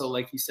out. So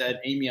like you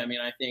said, Amy, I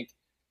mean, I think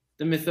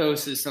the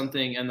mythos is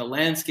something, and the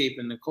landscape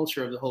and the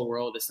culture of the whole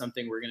world is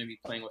something we're going to be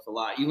playing with a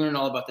lot. You learn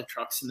all about the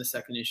trucks in the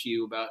second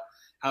issue, about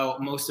how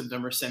most of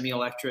them are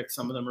semi-electric,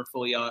 some of them are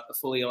fully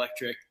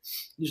electric.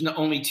 There's not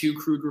only 2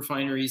 crude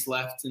refineries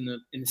left in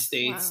the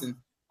States, and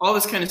all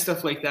this kind of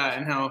stuff like that,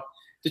 and how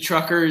the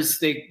truckers,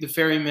 the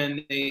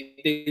ferrymen,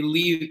 they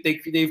leave.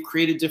 They've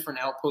created different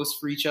outposts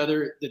for each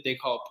other that they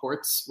call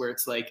ports, where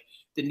it's like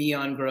the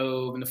neon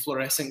grove and the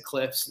fluorescent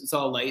cliffs. It's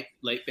all light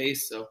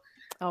based. So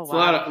it's a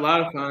lot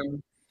of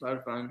fun. A lot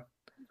of fun.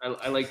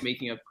 I like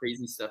making up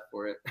crazy stuff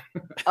for it.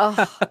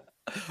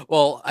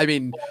 Well, I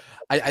mean,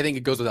 I think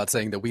it goes without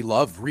saying that we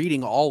love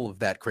reading all of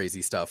that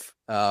crazy stuff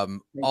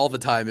all the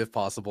time, if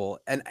possible.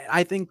 And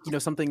I think, you know,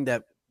 something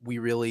that we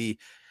really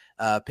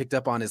picked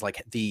up on is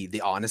like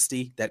the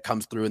honesty that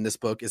comes through in this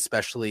book.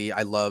 Especially,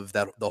 I love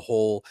that the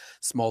whole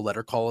small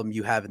letter column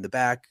you have in the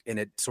back, and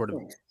it sort of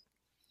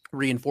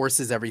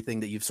reinforces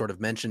everything that you've sort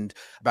of mentioned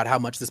about how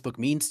much this book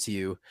means to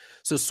you.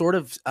 So sort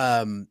of,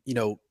 you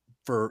know,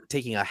 for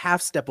taking a half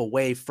step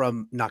away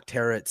from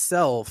Nocterra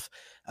itself,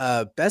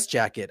 Best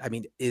Jacket, I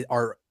mean,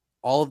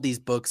 all of these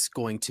books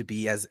going to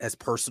be as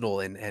personal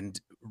and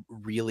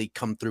really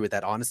come through with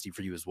that honesty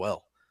for you as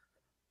well?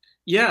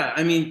 Yeah,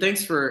 I mean,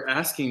 thanks for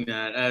asking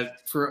that.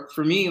 For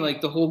me,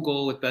 like the whole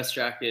goal with Best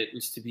Jacket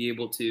was to be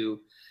able to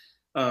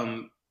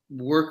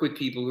work with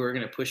people who are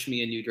going to push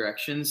me in new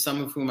directions,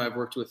 some of whom I've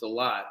worked with a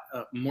lot,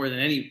 more than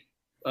any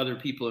other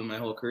people in my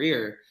whole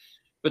career.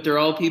 But they're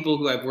all people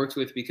who I've worked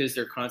with because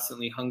they're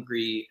constantly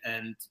hungry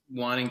and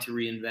wanting to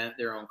reinvent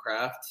their own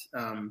craft.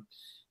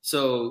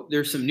 So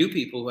there's some new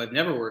people who I've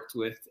never worked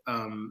with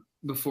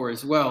before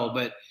as well.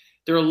 But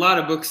there are a lot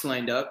of books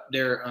lined up.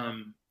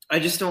 I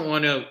just don't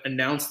want to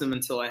announce them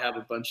until I have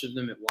a bunch of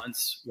them at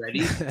once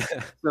ready.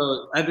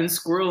 So I've been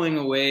squirreling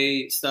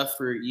away stuff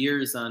for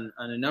years on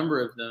a number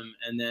of them.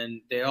 And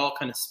then they all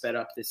kind of sped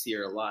up this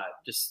year a lot,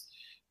 just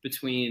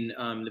between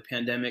the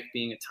pandemic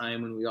being a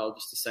time when we all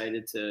just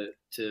decided to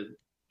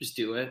just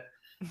do it,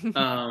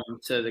 to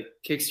the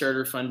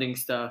Kickstarter funding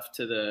stuff,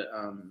 to the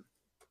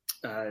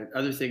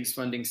other things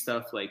funding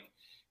stuff like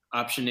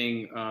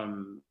optioning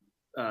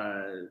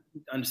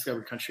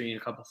Undiscovered Country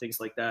and a couple things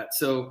like that.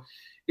 So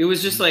it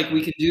was just like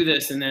we could do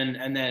this, and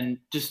then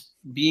just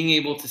being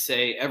able to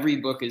say every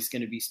book is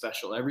going to be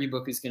special, every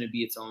book is going to be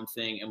its own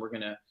thing, and we're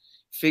going to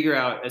figure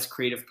out as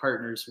creative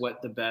partners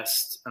what the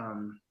best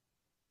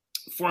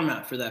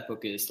format for that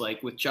book is.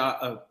 Like with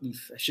I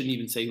shouldn't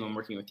even say who I'm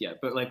working with yet,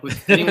 but like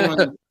with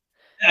anyone,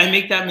 I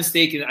make that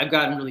mistake, and I've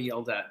gotten really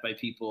yelled at by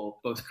people,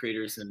 both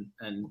creators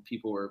and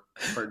people we're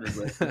partnered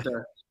with. But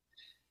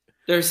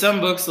there are some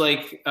books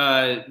like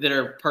that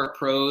are part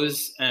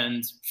prose,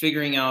 and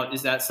figuring out,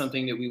 is that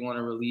something that we want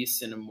to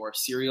release in a more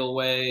serial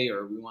way,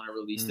 or we want to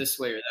release this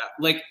way or that?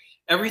 Like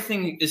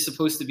everything is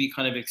supposed to be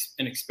kind of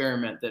an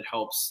experiment that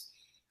helps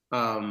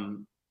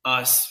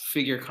us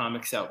figure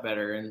comics out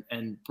better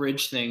and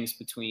bridge things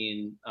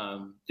between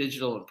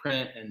digital and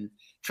print, and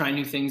try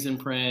new things in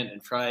print,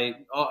 and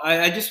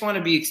I just want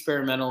to be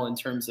experimental in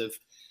terms of,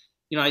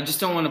 I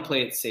just don't want to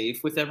play it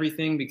safe with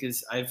everything,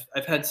 because I've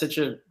had such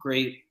a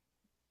great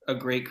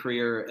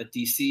career at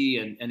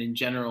DC and in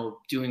general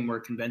doing more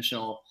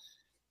conventional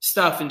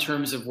stuff in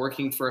terms of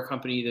working for a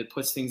company that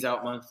puts things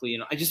out monthly.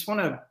 And I just want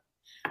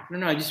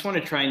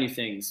to try new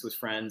things with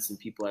friends and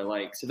people I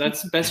like. So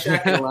that's Best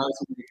Jacket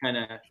allows me to kind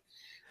of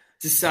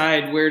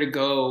decide where to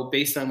go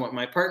based on what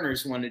my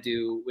partners want to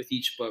do with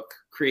each book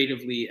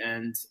creatively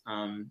and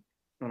on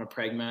a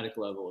pragmatic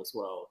level as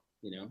well,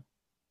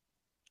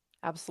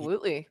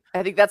 Absolutely.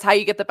 I think that's how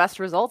you get the best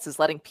results, is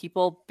letting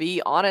people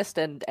be honest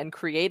and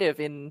creative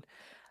in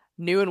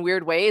new and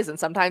weird ways. And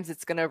sometimes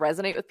it's going to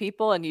resonate with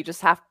people, and you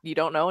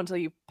don't know until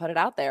you put it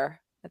out there.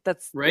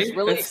 That's right. It's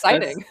really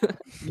exciting.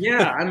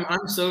 Yeah,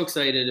 I'm so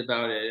excited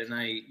about it.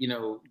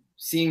 And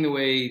seeing the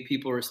way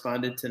people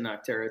responded to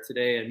Nocterra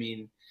today, I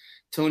mean,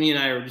 Tony and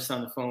I were just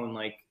on the phone,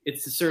 like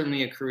it's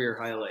certainly a career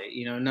highlight,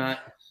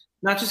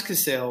 not just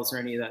because sales or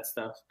any of that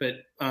stuff, but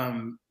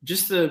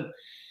just the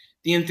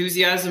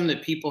enthusiasm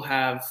that people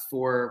have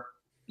for,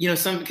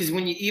 because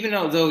when even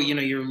though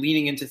you're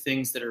leaning into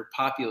things that are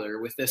popular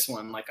with this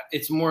one, like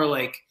it's more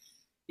like,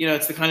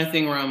 it's the kind of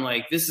thing where I'm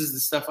like, this is the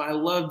stuff I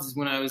loved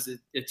when I was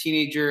a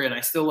teenager, and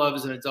I still love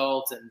as an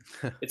adult,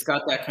 and it's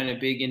got that kind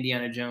of big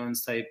Indiana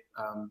Jones type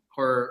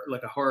horror,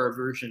 like a horror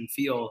version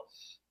feel,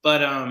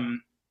 but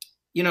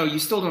you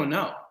still don't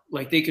know.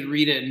 Like they could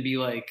read it and be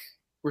like,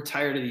 we're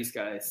tired of these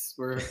guys.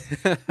 You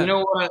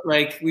know what?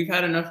 Like we've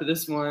had enough of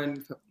this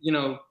one.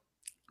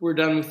 We're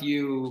done with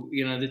you.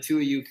 The two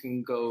of you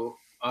can go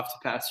off to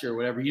pasture or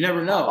whatever. You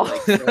never know.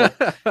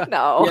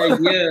 No. The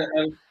idea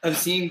of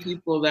seeing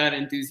people that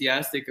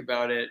enthusiastic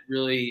about it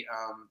really,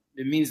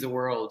 it means the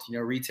world.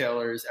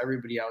 Retailers,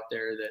 everybody out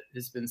there that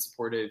has been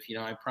supportive.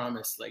 I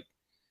promise. Like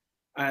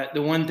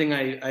the one thing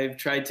I've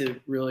tried to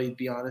really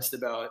be honest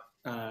about,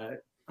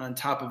 on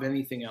top of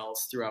anything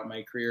else throughout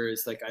my career,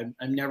 is like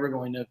I'm never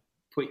going to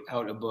put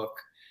out a book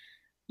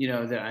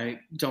that I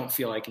don't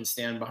feel I can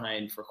stand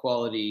behind for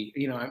quality.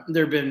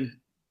 There have been,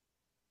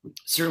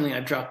 certainly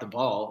I've dropped the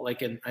ball,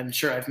 like, and I'm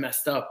sure I've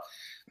messed up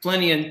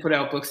plenty and put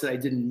out books that I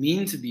didn't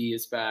mean to be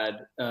as bad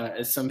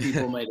as some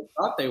people might have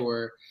thought they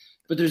were.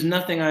 But there's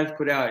nothing I've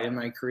put out in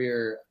my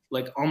career,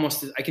 like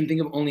I can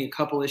think of only a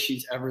couple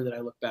issues ever that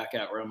I look back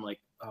at where I'm like,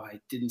 oh, I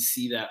didn't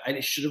see that. I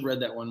should have read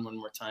that one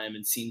more time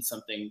and seen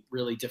something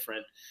really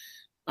different.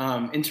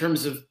 In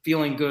terms of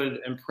feeling good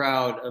and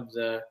proud of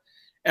the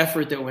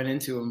effort that went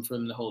into them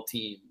from the whole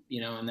team,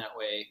 in that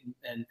way.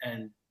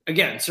 And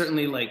again,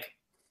 certainly like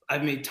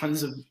I've made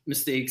tons of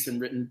mistakes and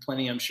written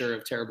plenty, I'm sure,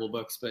 of terrible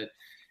books, but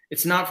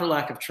it's not for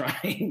lack of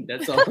trying.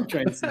 That's all I'm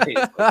trying to say.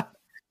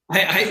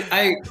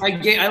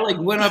 I like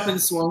went up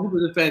and swung for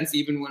the fence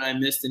even when I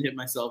missed and hit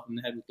myself in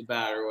the head with the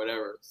bat or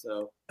whatever.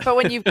 So, but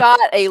when you've got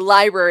a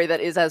library that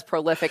is as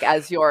prolific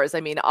as yours,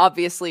 I mean,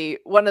 obviously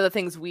one of the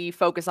things we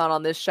focus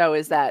on this show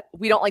is that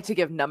we don't like to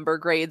give number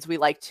grades. We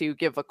like to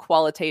give a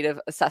qualitative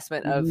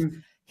assessment of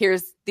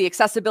here's the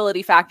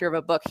accessibility factor of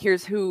a book,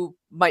 here's who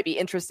might be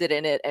interested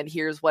in it, and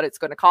here's what it's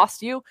going to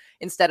cost you,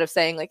 instead of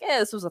saying like,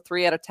 this was a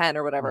 3 out of 10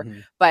 or whatever.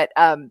 But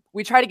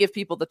we try to give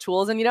people the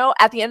tools, and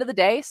at the end of the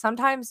day,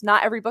 sometimes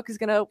not every book is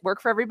going to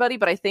work for everybody,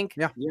 but I think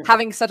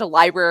having such a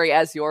library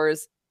as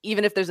yours,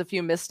 even if there's a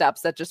few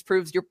missteps, that just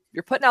proves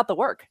you're putting out the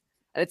work,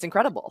 and it's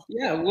incredible.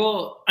 Yeah,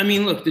 well, I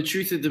mean, look, the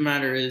truth of the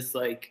matter is,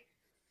 like,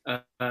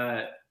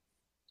 I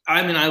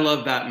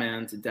love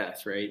Batman to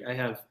death, right? I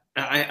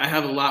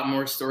have a lot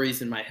more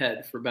stories in my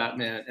head for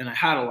Batman, and I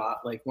had a lot,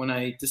 like, when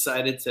I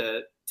decided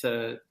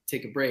to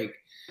take a break.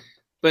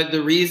 But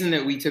the reason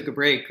that we took a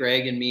break,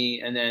 Greg and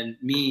me, and then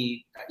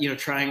me,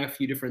 trying a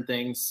few different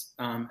things,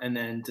 and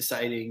then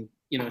deciding,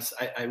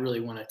 I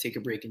really want to take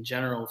a break in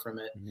general from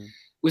it,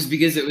 was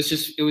because it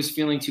was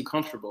feeling too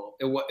comfortable.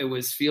 It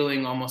was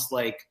feeling almost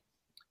like,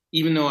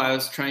 even though I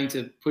was trying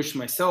to push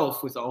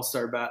myself with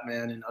All-Star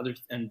Batman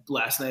and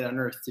Last Night on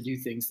Earth to do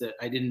things that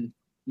I didn't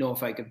know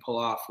if I could pull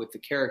off with the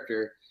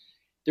character,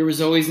 there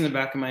was always in the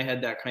back of my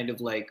head that kind of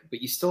like,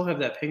 but you still have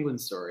that Penguin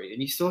story,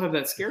 and you still have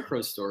that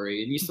Scarecrow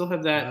story, and you still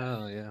have that.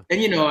 Oh, yeah.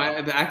 And I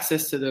have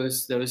access to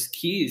those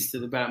keys to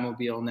the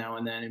Batmobile now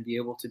and then, and be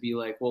able to be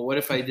like, well, what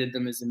if I did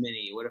them as a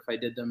mini? What if I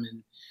did them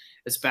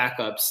as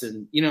backups?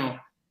 And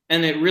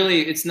and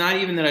it's not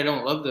even that I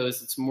don't love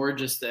those. It's more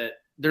just that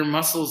they're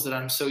muscles that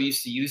I'm so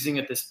used to using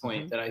at this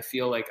point that I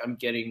feel like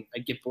I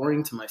get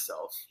boring to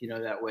myself,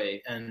 that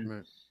way.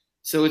 And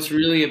so it's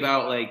really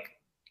about like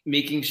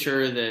making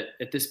sure that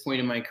at this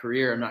point in my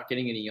career, I'm not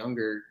getting any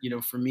younger.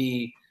 For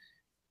me,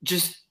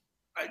 just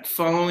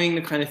following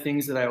the kind of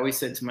things that I always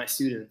said to my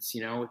students,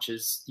 which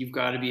is, you've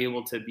got to be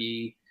able to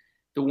be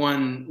the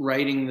one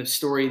writing the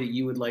story that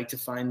you would like to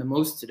find the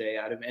most today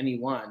out of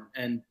anyone.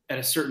 And at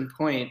a certain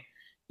point,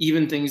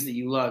 even things that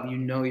you love,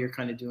 you're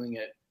kind of doing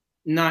it.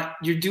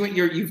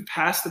 You've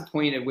passed the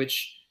point at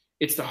which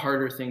it's the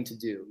harder thing to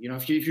do.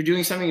 If you're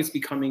doing something that's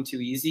becoming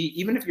too easy,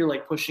 even if you're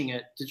like pushing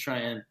it to try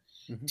and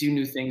do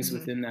new things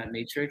within that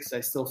matrix, I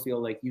still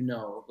feel like, in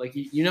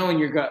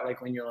your gut,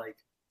 like when you're like,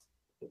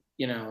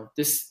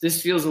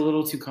 this feels a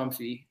little too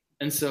comfy.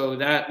 And so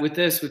that with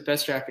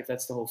Best Jacket,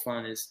 that's the whole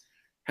fun, is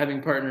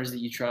having partners that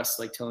you trust,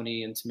 like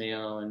Tony and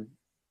Tomeo and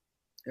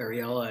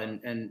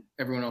Ariella and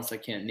everyone else I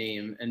can't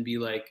name, and be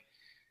like,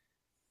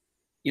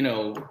 what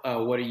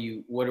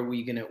are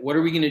we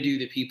gonna do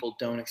that people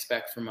don't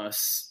expect from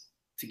us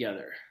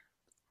together?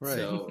 Right.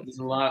 So there's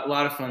a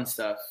lot of fun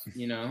stuff,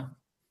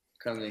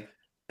 coming.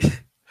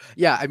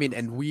 Yeah, I mean,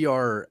 and we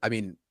are. I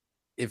mean,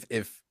 if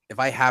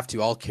I have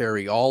to, I'll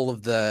carry all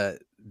of the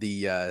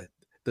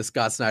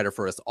Scott Snyder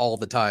for us all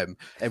the time,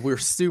 and we're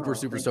super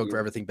stoked for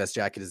everything Best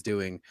Jacket is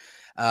doing.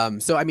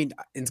 So I mean,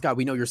 and Scott,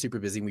 we know you're super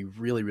busy, and we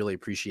really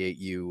appreciate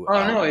you.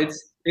 Oh no,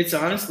 it's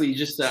honestly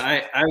just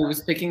that I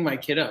was picking my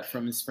kid up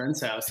from his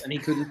friend's house, and he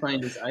couldn't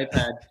find his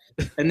iPad,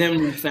 and then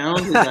we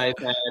found his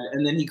iPad,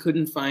 and then he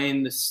couldn't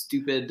find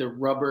the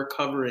rubber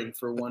covering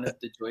for one of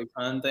the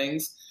Joy-Con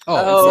things.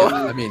 Oh, so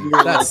I mean,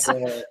 that's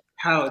like a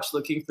couch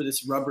looking for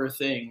this rubber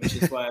thing, which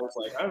is why I was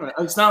like, I don't know.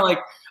 It's not like,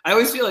 I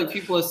always feel like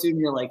people assume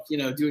you're like,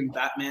 doing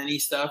Batman-y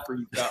stuff, or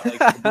you've got like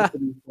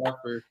stuff,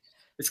 or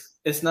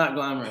it's not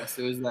glamorous.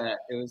 It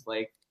was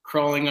like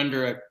crawling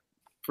under a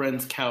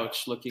friend's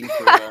couch looking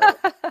for a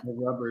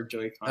rubber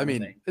Joy-Con. I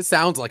mean, it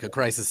sounds like a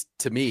crisis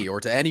to me, or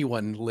to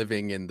anyone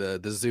living in the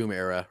Zoom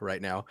era right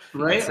now.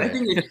 Right? I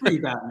think it's pretty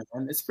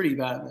Batman. It's pretty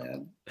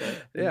Batman.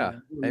 But, yeah.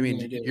 I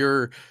mean,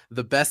 you're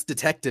the best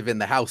detective in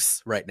the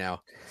house right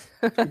now.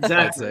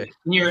 Exactly.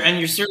 And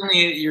you're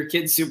certainly your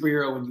kid's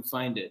superhero when you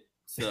find it.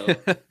 So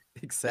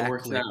exactly. It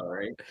works out,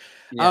 right?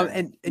 Yeah.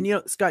 And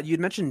Scott, you'd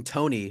mentioned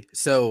Tony.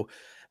 So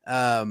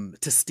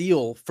to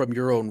steal from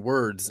your own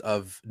words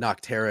of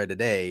Nocterra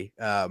today,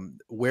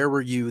 where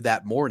were you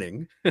that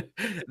morning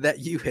that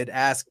you had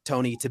asked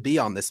Tony to be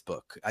on this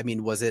book? I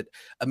mean, was it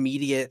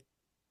immediate,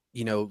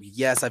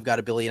 yes, I've got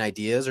a billion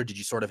ideas, or did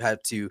you sort of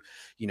have to,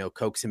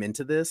 coax him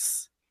into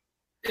this?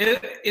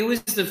 It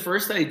was the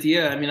first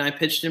idea. I mean, I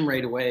pitched him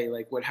right away.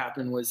 Like, what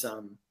happened was,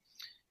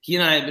 he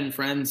and I had been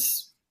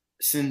friends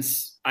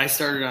since I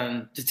started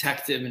on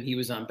Detective and he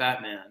was on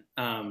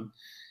Batman.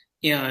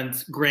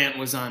 And Grant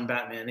was on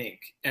Batman Inc.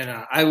 And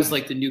I was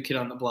like the new kid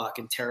on the block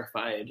and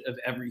terrified of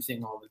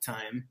everything all the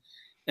time.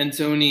 And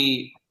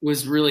Tony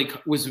was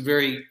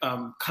very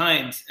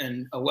kind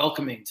and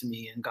welcoming to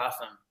me in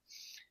Gotham.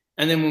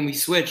 And then when we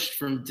switched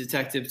from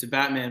Detective to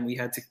Batman,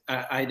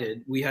 I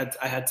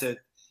had to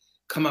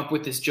come up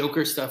with this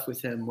Joker stuff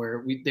with him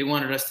where they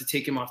wanted us to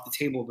take him off the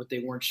table, but they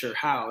weren't sure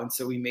how. And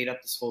so we made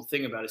up this whole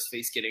thing about his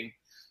face getting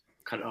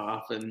cut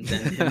off and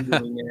then him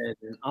doing it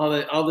and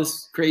all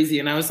this crazy.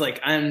 And I was like,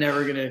 I'm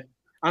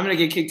gonna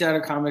get kicked out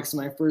of comics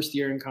my first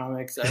year in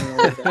comics. I don't know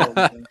what the hell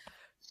I'm doing.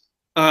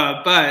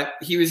 But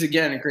he was,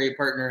 again, a great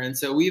partner. And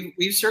so we've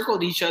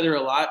circled each other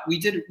a lot.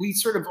 We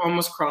sort of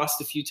almost crossed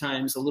a few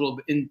times, a little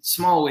bit in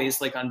small ways,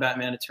 like on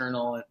Batman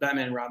Eternal and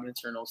Batman and Robin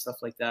Eternal, stuff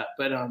like that.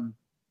 But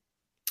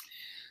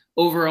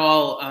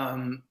overall,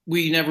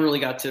 we never really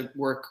got to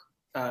work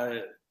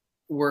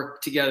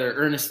together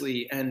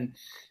earnestly. And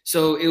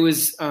so it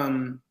was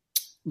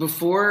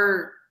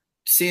before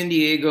San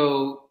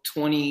Diego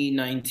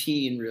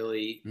 2019,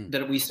 really,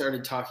 that we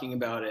started talking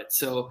about it.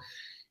 So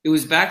it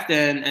was back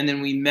then, and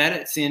then we met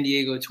at San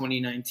Diego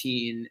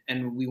 2019,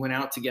 and we went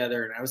out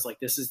together, and I was like,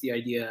 this is the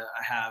idea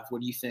I have.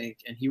 What do you think?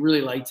 And he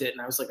really liked it, and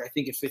I was like, I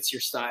think it fits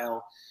your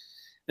style.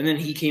 And then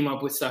he came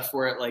up with stuff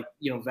for it, like,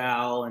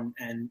 Val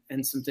and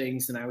some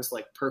things, and I was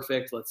like,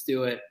 perfect, let's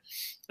do it.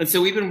 And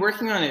so we've been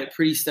working on it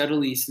pretty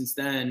steadily since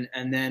then.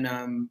 And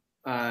then,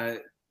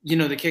 the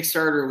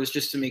Kickstarter was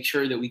just to make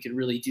sure that we could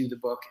really do the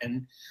book.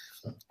 And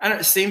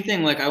same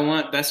thing, like I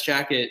want Best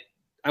Jacket.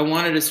 I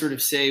wanted to sort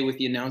of say with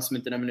the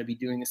announcement that I'm going to be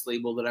doing this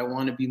label that I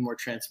want to be more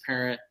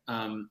transparent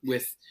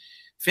with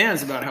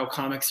fans about how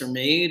comics are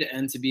made,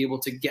 and to be able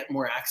to get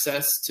more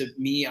access to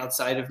me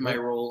outside of my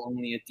role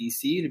only at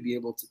DC, to be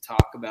able to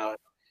talk about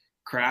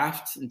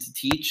craft and to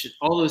teach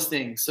all those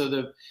things. So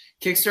the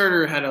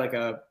Kickstarter had like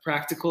a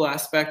practical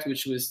aspect,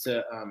 which was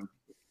to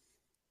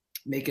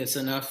make us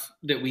enough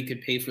that we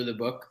could pay for the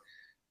book,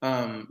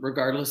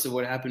 regardless of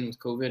what happened with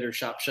COVID or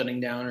shop shutting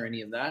down or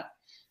any of that.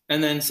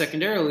 And then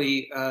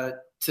secondarily,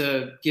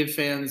 to give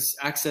fans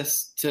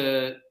access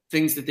to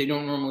things that they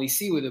don't normally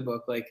see with a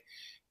book, like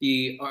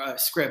the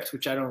script,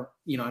 which I don't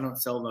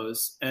sell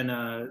those, and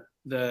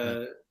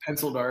the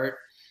penciled art,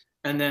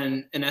 and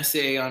then an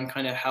essay on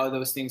kind of how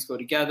those things go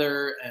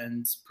together,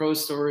 and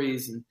prose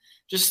stories, and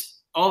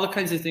just all the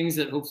kinds of things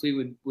that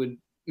hopefully would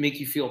make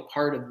you feel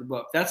part of the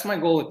book. That's my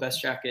goal with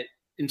Best Jacket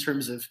in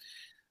terms of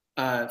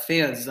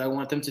fans. Is I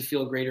want them to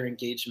feel greater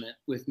engagement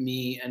with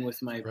me and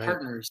with my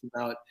partners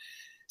about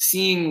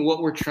seeing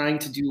what we're trying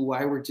to do,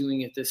 why we're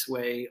doing it this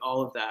way,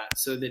 all of that,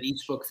 so that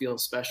each book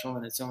feels special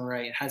in its own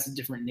right. It has a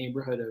different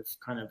neighborhood of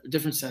kind of a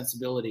different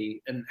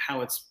sensibility, and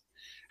how it's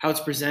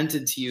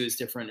presented to you is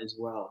different as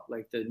well.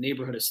 Like the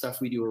neighborhood of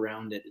stuff we do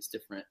around it is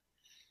different.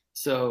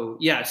 So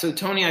yeah, so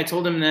Tony, I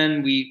told him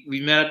then, we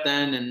met up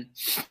then, and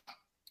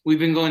we've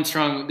been going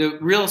strong. The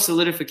real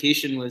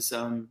solidification was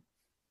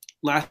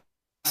last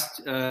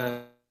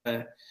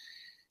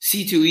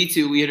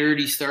C2E2, we had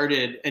already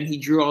started, and he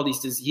drew all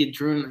these, he had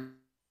drawn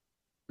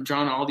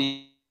all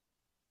these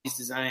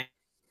designs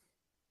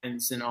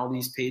and all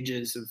these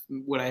pages of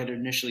what I had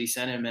initially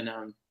sent him,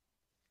 and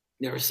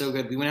they were so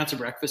good. We went out to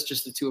breakfast,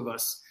 just the two of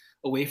us,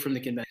 away from the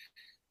convention,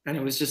 and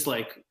it was just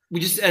like, it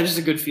was just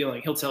a good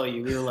feeling. He'll tell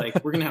you, we were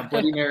like, we're gonna have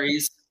Bloody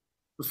Marys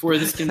before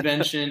this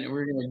convention, and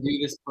we're gonna do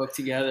this book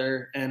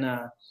together, and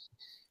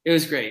it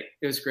was great.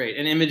 It was great,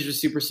 and Image was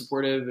super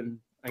supportive, and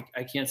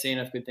I can't say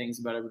enough good things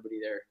about everybody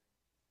there.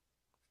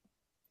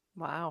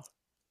 Wow.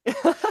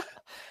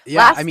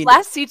 Yeah,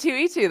 last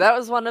C2E2, that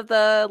was one of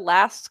the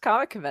last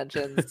comic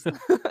conventions.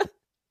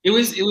 It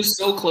was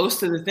so close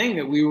to the thing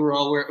that we were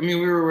all wearing. I mean,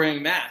 we were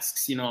wearing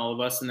masks, all of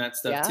us, and that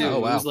stuff too. Oh,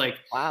 wow. It was like,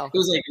 It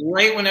was like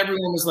right when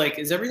everyone was like,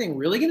 "Is everything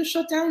really going to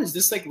shut down? Is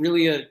this like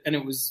really a?" And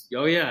it was,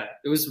 oh yeah,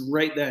 it was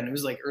right then. It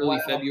was like early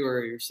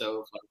February or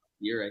so of like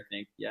the year, I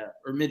think, yeah,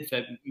 or mid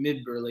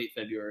or late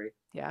February.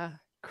 Yeah,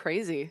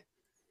 crazy.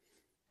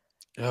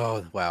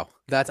 Oh wow,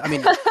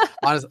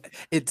 honestly,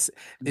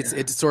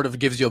 it sort of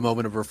gives you a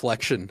moment of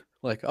reflection.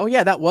 Like, oh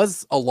yeah, that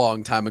was a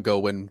long time ago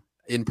when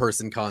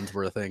in-person cons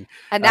were a thing.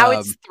 And now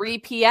it's 3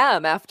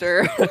 p.m.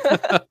 after.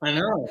 I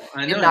know.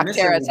 In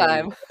Nocterra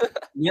time.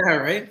 Yeah,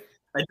 right.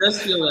 It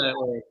does feel that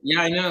way.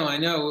 Yeah, I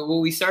know.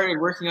 Well, we started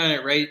working on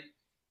it right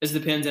as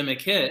the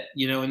pandemic hit,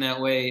 in that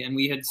way, and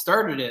we had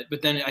started it,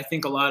 but then I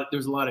think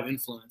there's a lot of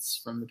influence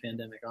from the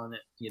pandemic on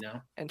it,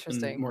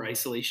 Interesting. And more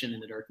isolation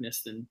in the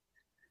darkness than,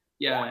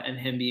 and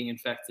him being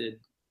infected.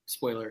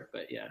 Spoiler,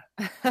 but yeah.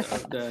 So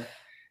the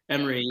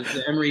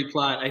Emery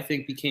plot, I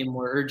think, became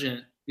more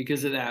urgent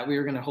because of that. We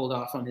were going to hold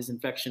off on his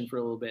infection for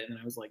a little bit, and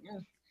I was like,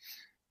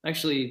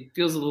 actually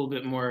feels a little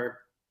bit more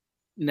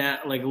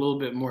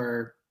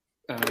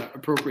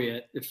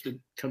appropriate if it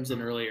comes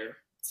in earlier.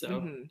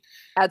 So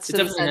adds to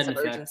the sense of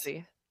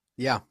urgency.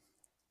 Yeah.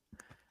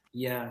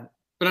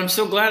 But I'm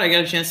so glad I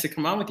got a chance to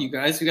come on with you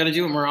guys. We got to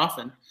do it more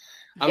often.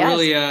 I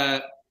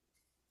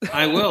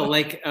will.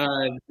 Like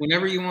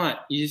whenever you want,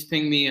 you just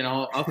ping me and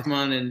I'll come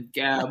on and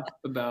gab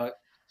about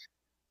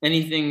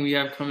anything we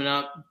have coming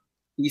up,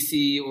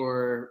 DC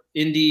or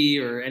indie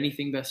or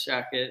anything Best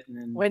Jacket. And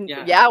then,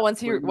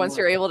 once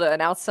you're able to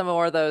announce some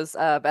more of those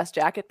Best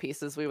Jacket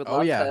pieces, we would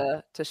love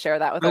to share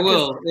that with us. I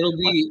will.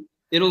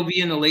 It'll be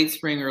in the late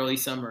spring, early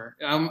summer.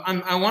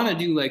 I want to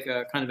do like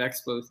a kind of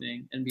expo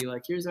thing and be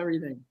like, here's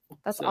everything.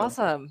 That's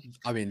awesome.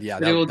 I mean, yeah,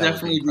 it will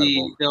definitely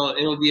be.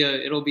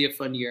 It'll be a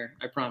fun year.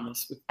 I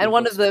promise. And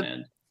one of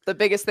the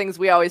biggest things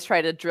we always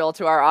try to drill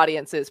to our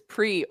audience is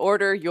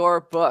pre-order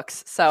your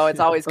books. So it's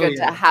always good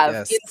to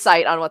have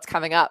insight on what's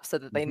coming up so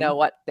that they know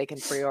what they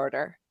can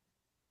pre-order.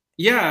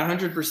 Yeah,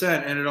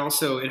 100%. And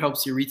it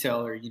helps your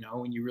retailer,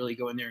 when you really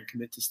go in there and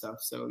commit to stuff.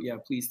 So yeah,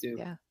 please do.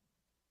 Yeah,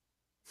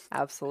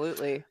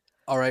 absolutely.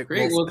 All right,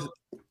 great. Well,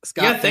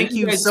 Scott, thank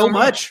you so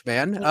much,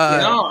 man.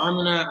 I'm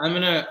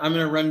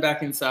gonna run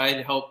back inside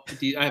and help.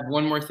 I have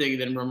one more thing,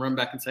 then I'm gonna run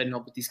back inside and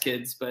help with these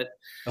kids. But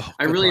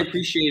I really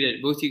appreciate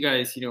it, both you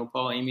guys.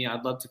 Paul, Amy,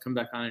 I'd love to come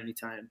back on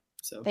anytime.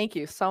 So thank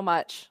you so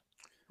much.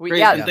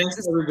 Great. And thanks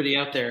to everybody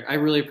out there. I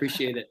really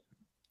appreciate it.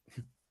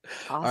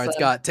 Awesome. All right,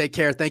 Scott, take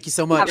care. Thank you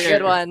so much. Have a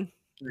good one.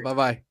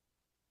 Bye-bye.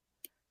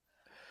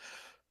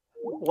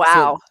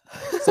 Wow.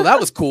 So that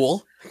was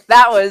cool.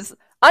 That was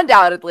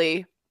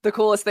undoubtedly the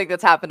coolest thing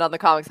that's happened on the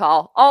Comics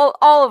Hall. All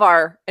of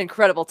our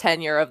incredible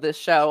tenure of this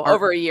show,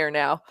 over a year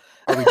now.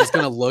 Are we just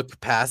going to look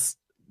past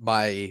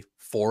my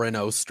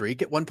 4-0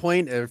 streak at one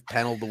point,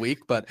 panel of the week?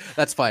 But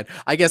that's fine.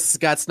 I guess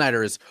Scott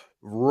Snyder is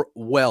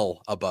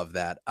well above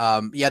that.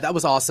 Yeah, that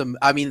was awesome.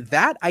 I mean,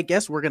 that I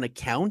guess we're going to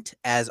count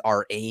as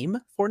our aim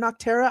for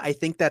Nocterra. I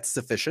think that's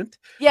sufficient.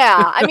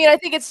 Yeah, I mean, I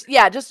think it's,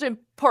 just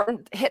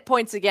important hit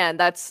points again.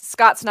 That's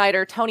Scott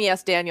Snyder, Tony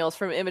S. Daniels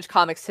from Image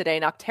Comics Today,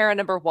 Nocterra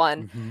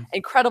 #1.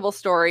 Incredible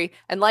story.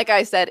 And like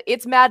I said,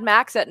 it's Mad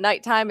Max at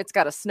nighttime. It's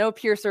got a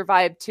Snowpiercer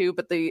vibe too,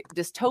 but the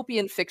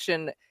dystopian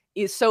fiction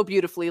is so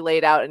beautifully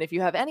laid out. And if you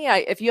have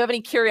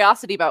any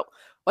curiosity about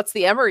what's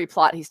the Emery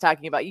plot he's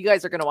talking about, you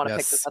guys are going to want to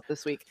pick this up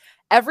this week.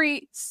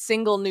 Every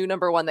single new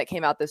 #1 that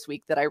came out this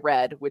week that I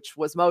read, which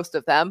was most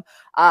of them,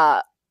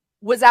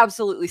 was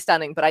absolutely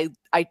stunning. But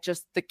I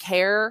just, the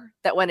care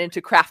that went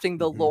into crafting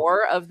the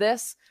lore of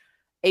this,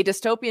 a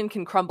dystopian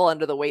can crumble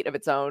under the weight of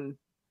its own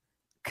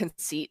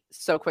conceit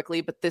so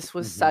quickly, but this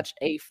was such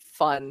a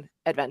fun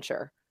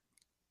adventure.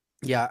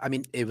 Yeah, I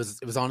mean, it was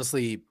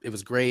honestly, it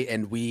was great.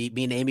 And me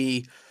and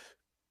Amy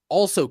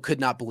also could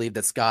not believe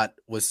that Scott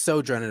was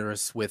so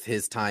generous with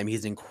his time.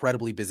 He's an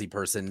incredibly busy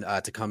person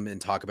to come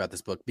and talk about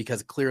this book,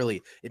 because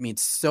clearly it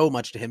means so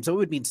much to him. So it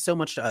would mean so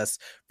much to us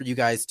for you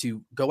guys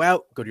to go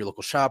to your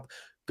local shop,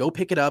 go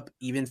pick it up,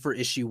 even for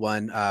issue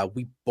 1.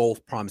 We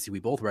both promise you, we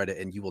both read it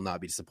and you will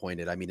not be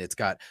disappointed. I mean, it's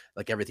got,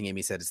 like everything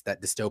Amy said, it's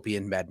that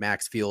dystopian Mad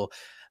Max feel.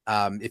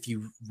 If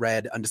you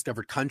read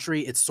Undiscovered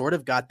Country, it's sort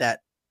of got that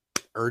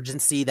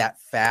urgency,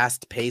 that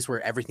fast pace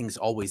where everything's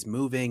always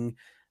moving.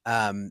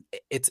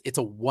 It's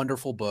a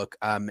wonderful book,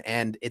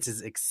 and it's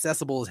as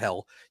accessible as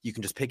hell. You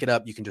can just pick it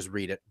up, you can just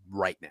read it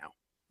right now.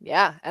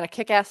 Yeah, and a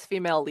kick-ass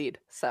female lead.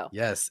 So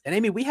yes. And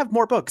Amy, we have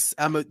more books.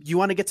 You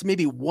want to get to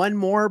maybe one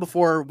more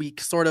before we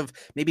sort of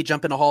maybe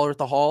jump into Holler at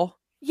the Hall?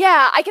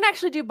 Yeah, I can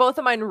actually do both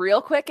of mine real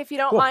quick if you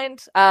don't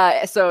mind.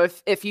 So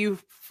if you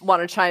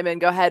want to chime in,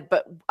 go ahead.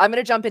 But I'm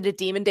going to jump into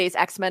Demon Days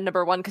X-Men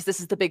 #1 because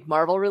this is the big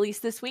Marvel release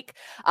this week.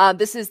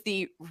 This is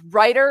the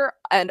writer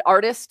and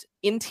artist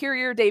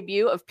interior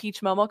debut of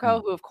Peach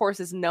Momoko, who of course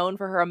is known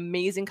for her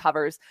amazing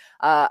covers.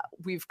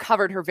 We've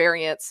covered her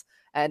variants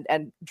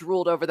and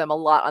drooled over them a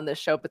lot on this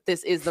show, but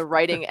this is the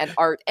writing and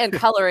art and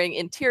coloring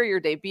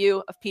interior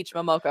debut of Peach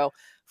Momoko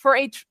for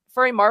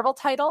a Marvel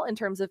title in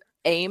terms of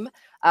AIM.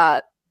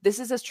 This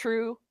is as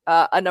true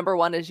a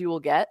 #1 as you will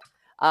get.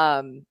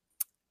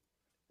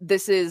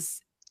 This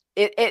is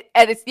it,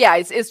 and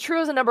it's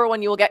true as a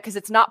 #1 you will get because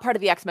it's not part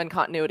of the X-Men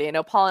continuity. I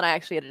know Paul and I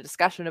actually had a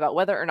discussion about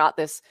whether or not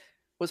this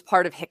was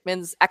part of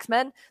Hickman's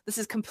X-Men. This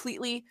is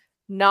completely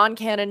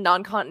non-canon,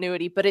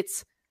 non-continuity, but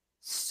it's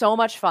so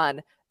much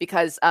fun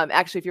because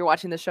actually, if you're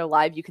watching the show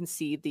live, you can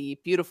see the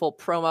beautiful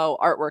promo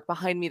artwork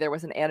behind me. There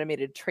was an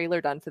animated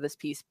trailer done for this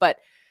piece, but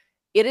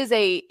it is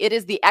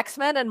the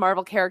X-Men and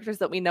Marvel characters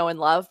that we know and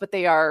love, but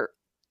they are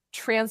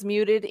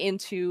transmuted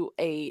into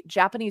a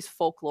Japanese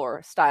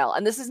folklore style.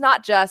 And this is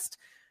not just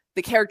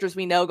the characters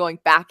we know going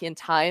back in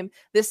time.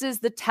 This is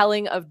the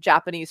telling of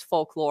Japanese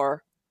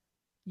folklore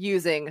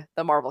using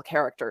the Marvel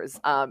characters.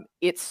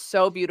 It's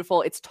so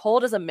beautiful. It's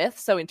told as a myth.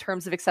 So in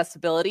terms of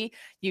accessibility,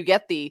 you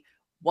get the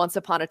once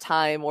upon a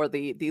time or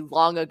the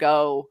long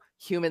ago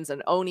humans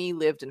and Oni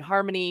lived in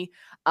harmony.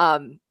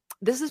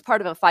 This is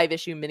part of a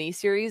 5-issue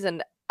miniseries,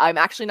 and I'm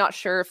actually not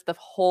sure if the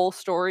whole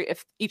story,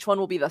 if each one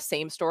will be the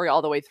same story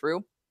all the way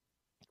through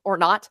or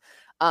not.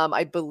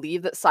 I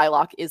believe that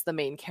Psylocke is the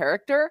main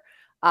character,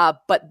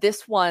 but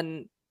this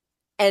one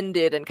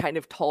ended and kind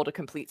of told a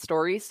complete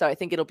story. So I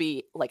think it'll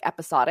be like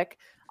episodic.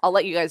 I'll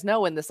let you guys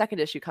know when the second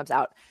issue comes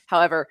out.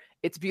 However,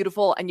 it's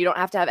beautiful and you don't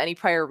have to have any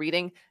prior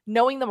reading.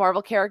 Knowing the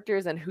Marvel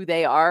characters and who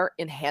they are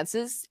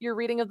enhances your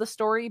reading of the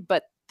story,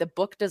 but the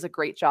book does a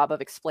great job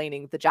of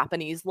explaining the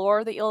Japanese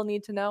lore that you'll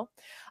need to know.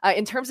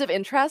 In terms of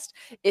interest,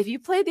 if you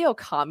played the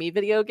Okami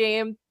video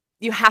game,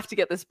 you have to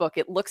get this book.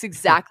 It looks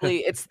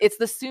exactly, it's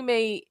the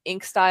Sume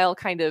ink style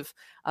kind of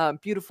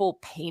beautiful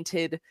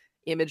painted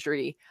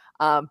imagery.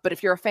 But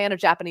if you're a fan of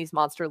Japanese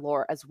monster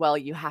lore as well,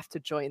 you have to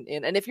join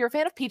in. And if you're a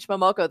fan of Peach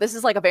Momoko, this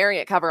is like a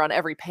variant cover on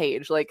every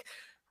page. Like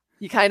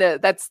you kind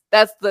of, that's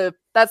the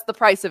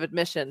price of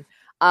admission.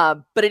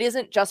 But it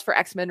isn't just for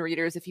X-Men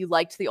readers. If you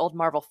liked the old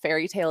Marvel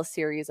Fairy Tale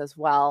series as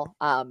well,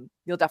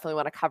 you'll definitely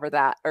want to cover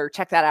that or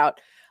check that out.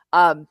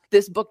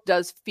 This book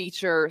does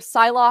feature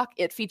Psylocke.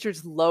 It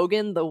features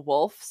Logan the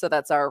Wolf. So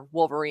that's our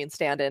Wolverine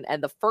stand-in.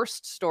 And the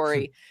first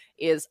story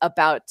is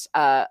about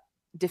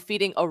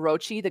defeating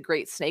Orochi, the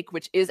Great Snake,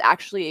 which is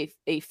actually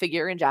a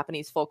figure in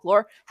Japanese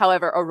folklore.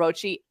 However,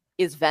 Orochi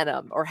is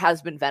venom or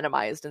has been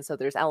venomized, and so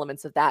there's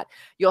elements of that.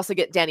 You also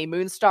get Danny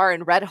Moonstar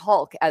and Red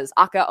Hulk as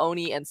Aka,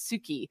 Oni, and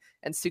Suki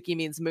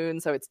means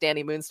moon, so it's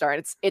Danny Moonstar,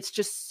 and it's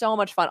just so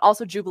much fun.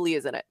 Also, Jubilee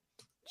is in it.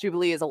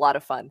 Jubilee is a lot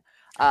of fun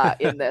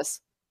in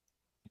this.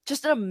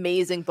 Just an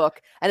amazing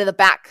book. And in the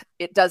back,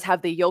 it does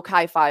have the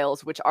yokai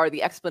files, which are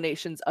the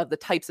explanations of the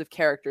types of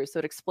characters. So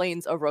it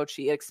explains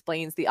Orochi, it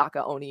explains the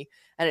Aka Oni,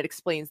 and it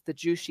explains the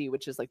Jushi,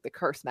 which is like the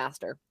curse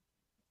master.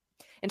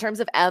 In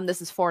terms of M,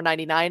 this is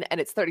 $4.99 and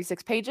it's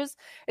 36 pages.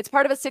 It's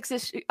part of a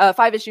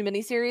 5-issue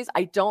miniseries.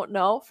 I don't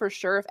know for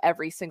sure if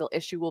every single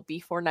issue will be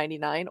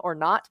 $4.99 or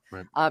not.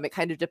 Right. It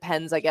kind of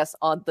depends, I guess,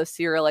 on the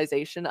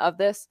serialization of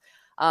this.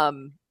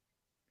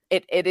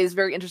 It is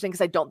very interesting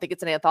because I don't think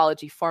it's an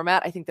anthology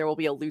format. I think there will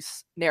be a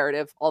loose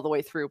narrative all the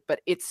way through, but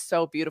it's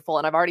so beautiful.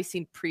 And I've already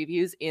seen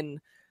previews in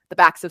the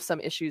backs of some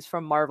issues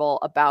from Marvel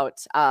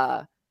about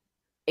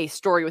a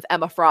story with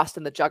Emma Frost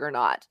and the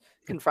Juggernaut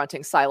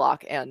confronting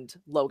Psylocke and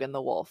Logan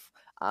the Wolf.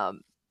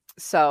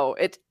 So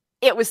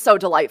it was so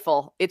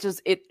delightful.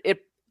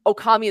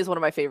 Okami is one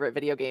of my favorite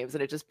video games,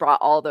 and it just brought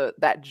all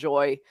that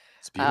joy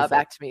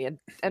back to me.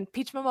 And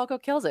Peach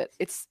Momoko kills it.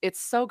 It's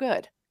so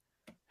good.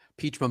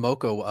 Peach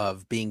Momoko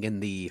of being in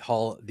the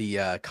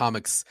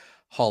Comics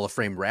Hall of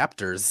Fame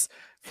Raptors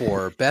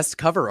for Best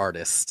Cover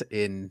Artist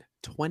in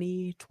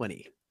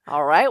 2020.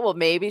 All right. Well,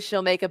 maybe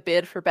she'll make a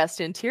bid for Best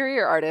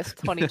Interior Artist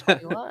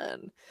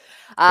 2021.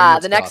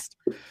 The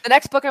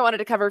next book I wanted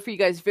to cover for you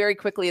guys very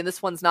quickly, and this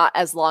one's not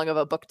as long of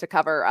a book to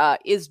cover,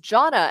 is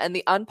Jonna and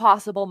the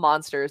Unpossible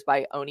Monsters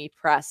by Oni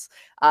Press.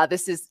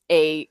 This is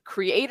a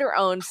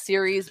creator-owned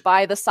series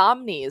by the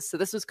Somnies. So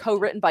this was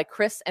co-written by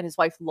Chris and his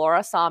wife Laura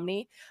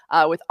Somni,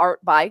 with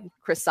art by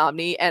Chris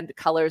Somni and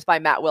colors by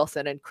Matt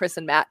Wilson. And Chris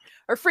and Matt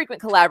are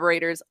frequent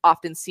collaborators,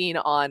 often seen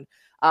on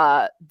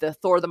the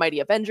Thor the Mighty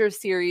Avengers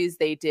series.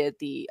 They did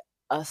the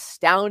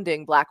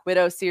astounding Black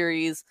Widow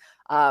series.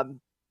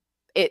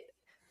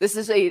 This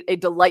is a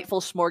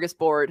delightful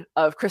smorgasbord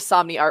of Chris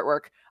Somni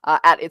artwork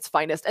at its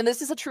finest. And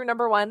this is a true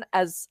 #1,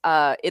 as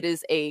it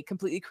is a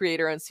completely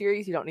creator-owned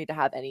series. You don't need to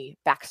have any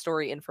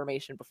backstory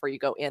information before you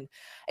go in.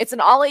 It's an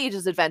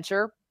all-ages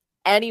adventure.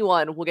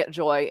 Anyone will get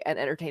joy and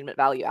entertainment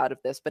value out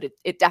of this, but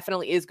it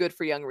definitely is good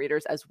for young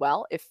readers as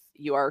well if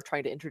you are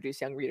trying to introduce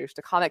young readers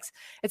to comics.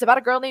 It's about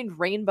a girl named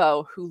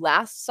Rainbow who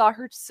last saw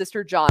her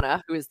sister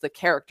Jonna, who is the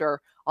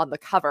character on the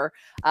cover,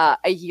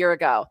 a year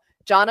ago.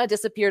 Jonna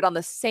disappeared on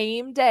the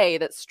same day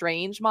that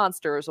strange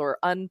monsters, or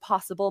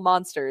unpossible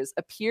monsters,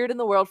 appeared in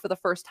the world for the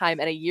first time,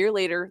 and a year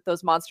later,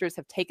 those monsters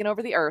have taken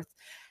over the earth,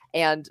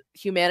 and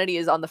humanity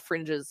is on the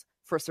fringes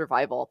for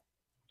survival.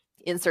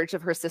 In search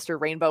of her sister,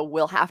 Rainbow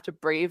will have to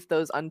brave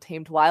those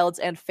untamed wilds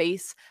and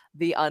face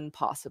the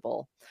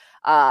unpossible.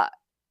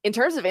 In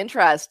terms of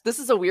interest, this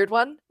is a weird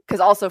one, because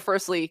also,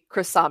 firstly,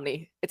 Chris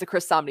Somni. It's a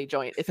Chris Somni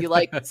joint. If you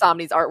like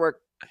Somni's artwork,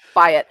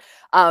 buy it.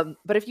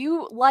 But if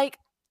you like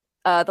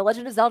The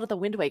Legend of Zelda: The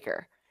Wind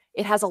Waker,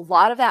 it has a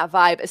lot of that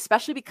vibe,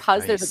 especially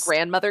because there's a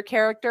grandmother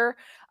character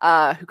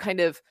who kind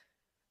of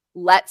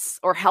lets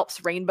or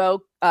helps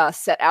Rainbow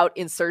set out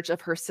in search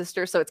of her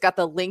sister. So it's got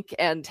the Link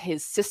and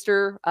his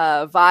sister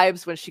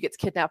vibes when she gets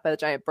kidnapped by the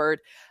giant bird.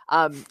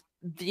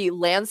 The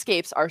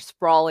landscapes are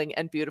sprawling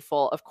and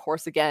beautiful. Of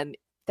course, again,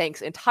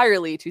 thanks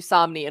entirely to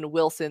Somni and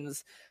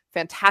Wilson's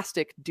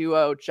fantastic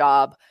duo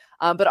job.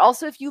 But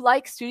also, if you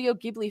like Studio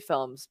Ghibli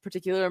films,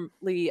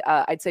 particularly,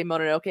 I'd say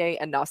Mononoke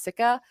and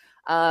Nausicaa,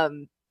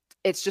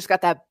 it's just got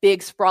that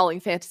big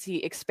sprawling fantasy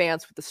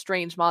expanse with the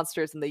strange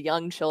monsters and the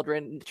young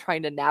children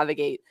trying to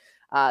navigate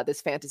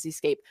this fantasy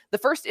scape. The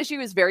first issue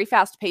is very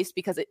fast paced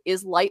because it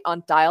is light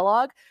on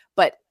dialogue,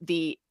 but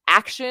the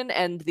action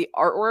and the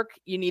artwork,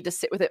 you need to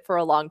sit with it for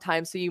a long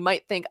time. So you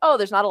might think, oh,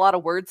 there's not a lot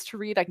of words to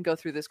read, I can go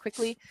through this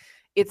quickly.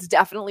 It's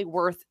definitely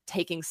worth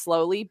taking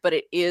slowly, but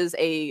it is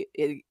a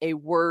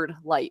word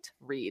light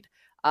read.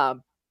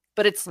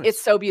 But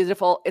it's so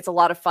beautiful. It's a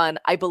lot of fun.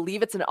 I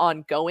believe it's an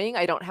ongoing.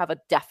 I don't have a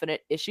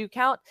definite issue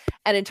count.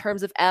 And in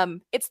terms of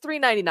M, it's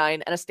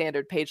 $3.99 and a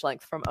standard page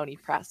length from Oni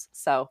Press.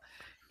 So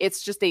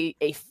it's just a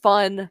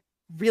fun,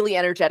 really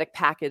energetic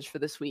package for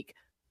this week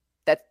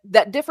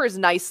that differs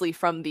nicely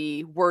from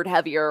the word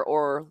heavier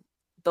or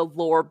the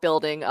lore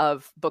building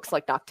of books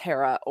like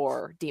Nocterra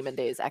or Demon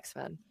Days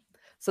X-Men.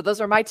 So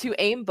those are my two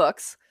AIM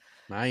books.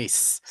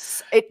 Nice.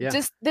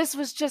 This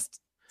was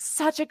just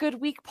such a good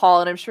week,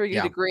 Paul, and I'm sure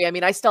you'd agree. I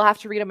mean, I still have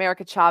to read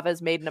America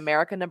Chavez Made in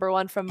America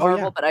 #1 from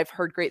Marvel, but I've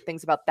heard great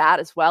things about that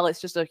as well.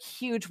 It's just a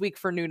huge week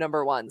for new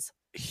 #1s.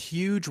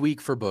 Huge week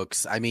for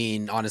books. I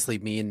mean, honestly,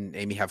 me and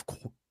Amy have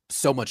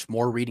so much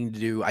more reading to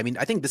do. I mean,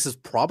 I think this is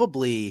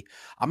probably,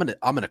 I'm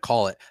gonna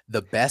call it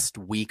the best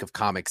week of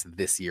comics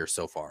this year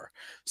so far.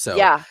 So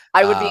yeah,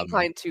 I would be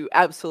inclined to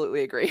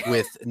absolutely agree.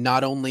 With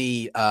not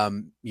only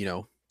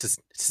to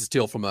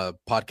steal from a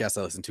podcast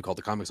I listen to called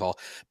The Comics Hall,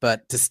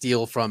 but to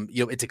steal from,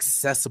 it's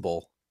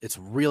accessible. It's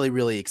really,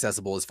 really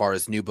accessible as far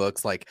as new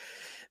books. Like,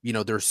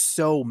 there's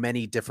so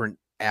many different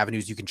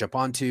avenues you can jump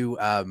onto.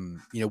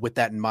 With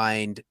that in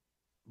mind,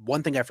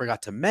 one thing I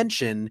forgot to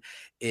mention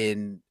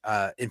in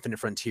Infinite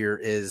Frontier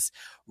is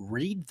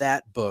read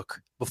that book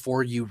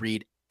before you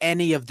read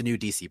any of the new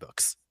DC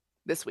books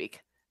this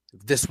week.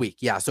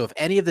 Yeah. So if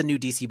any of the new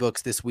DC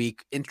books this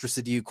week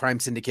interested you, Crime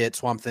Syndicate,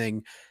 Swamp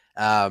Thing,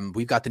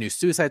 we've got the new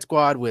Suicide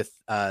Squad with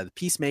the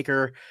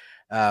Peacemaker.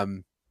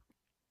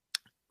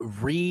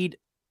 Read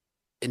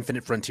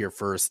Infinite Frontier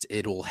first.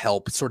 It'll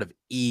help sort of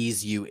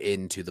ease you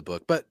into the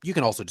book, but you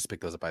can also just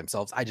pick those up by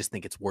themselves. I just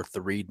think it's worth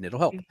the read and it'll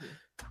help.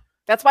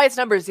 That's why it's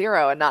number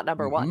 0 and not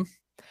number 1.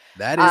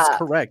 That is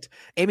correct.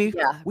 Amy,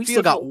 we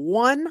still got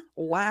one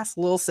last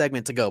little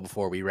segment to go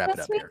before we wrap it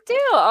up here. We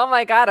do. Oh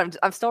my God.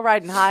 I'm still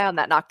riding high on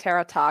that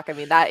Nocterra talk. I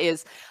mean,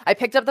 I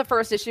picked up the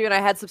first issue and I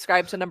had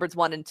subscribed to numbers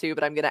 1 and 2,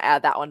 but I'm going to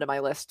add that one to my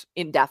list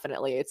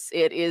indefinitely.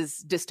 It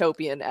is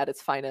dystopian at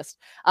its finest.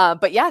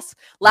 But yes,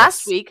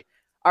 last week,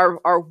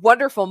 our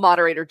wonderful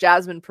moderator,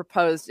 Jasmine,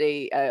 proposed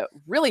a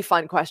really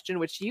fun question,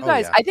 which you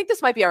guys, I think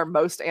this might be our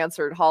most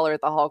answered Holler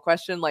at the Hall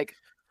question.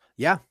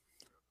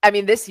 I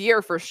mean, this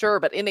year for sure,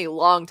 but in a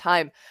long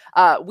time.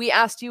 We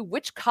asked you,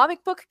 which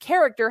comic book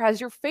character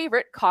has your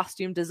favorite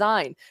costume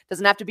design?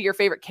 Doesn't have to be your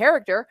favorite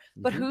character,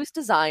 but whose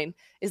design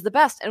is the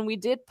best? And we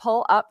did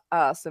pull up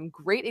some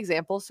great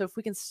examples. So if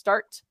we can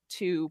start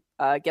to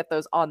get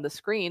those on the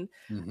screen.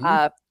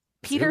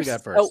 Peter,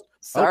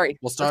 sorry.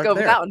 We'll start Let's go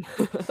there.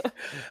 With that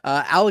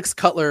one. Alex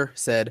Cutler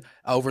said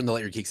over in the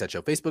Let Your Geek Side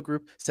Show Facebook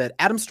group, said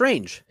Adam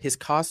Strange, his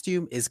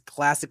costume is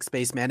classic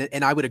spaceman,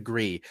 and I would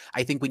agree.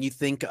 I think when you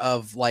think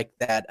of like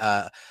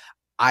that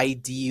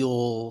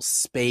ideal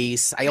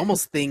space, I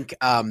almost think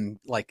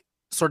like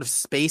sort of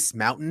Space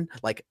Mountain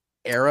like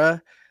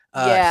era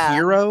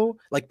hero,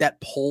 like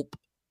that pulp.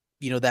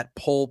 That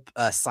pulp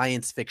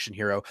science fiction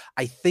hero.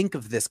 I think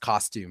of this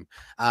costume.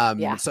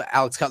 So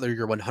Alex Cutler,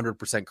 you're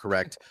 100%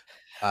 correct.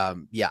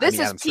 This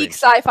is peak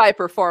sci-fi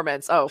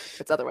performance. Oh,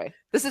 it's the other way.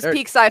 This is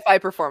peak sci-fi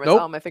performance.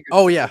 Nope. Oh, my fingers.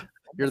 Oh yeah,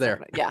 you're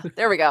there. Yeah,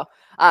 there we go.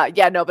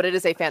 But it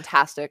is a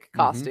fantastic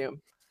costume.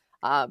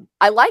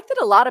 I like that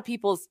a lot of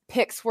people's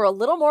picks were a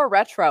little more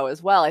retro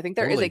as well. I think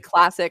there is a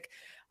classic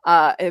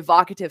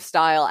evocative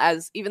style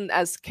as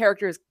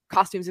characters'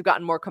 costumes have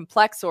gotten more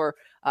complex or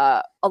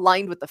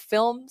aligned with the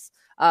films.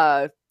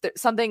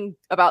 Something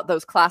about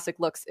those classic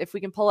looks. If we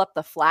can pull up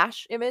the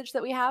Flash image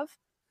that we have.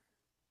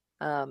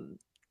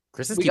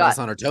 Chris is keeping us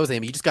on our toes,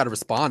 Amy. You just got to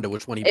respond to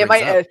which one he brings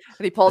up.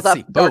 And he pulls up.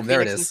 Boom,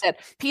 there it is. Instead.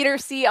 Peter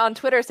C. on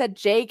Twitter said,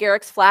 Jay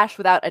Garrick's Flash,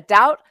 without a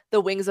doubt.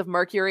 The Wings of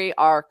Mercury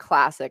are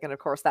classic. And of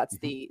course, that's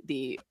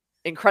the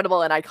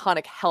incredible and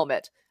iconic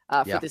helmet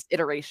for this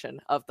iteration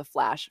of the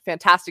Flash.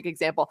 Fantastic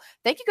example.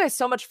 Thank you guys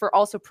so much for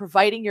also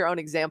providing your own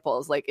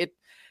examples. Like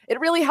it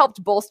really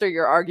helped bolster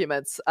your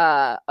arguments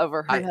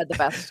over who had the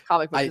best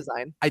comic book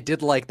design. I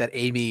did like that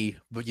Amy,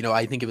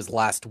 I think it was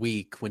last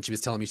week when she was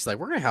telling me, she's like,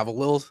 we're going to have a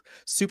little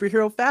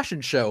superhero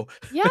fashion show.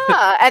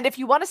 Yeah. And if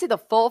you want to see the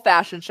full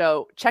fashion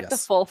show, check the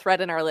full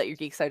thread in our Let Your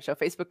Geek Side Show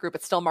Facebook group.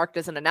 It's still marked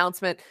as an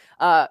announcement.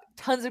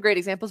 Tons of great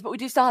examples, but we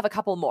do still have a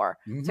couple more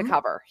to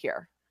cover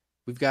here.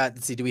 We've got,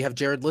 do we have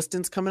Jared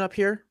Liston's coming up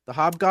here? The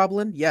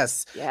Hobgoblin?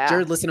 Yes. Yeah.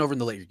 Jared Liston over in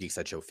the Let Your Geek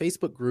Side Show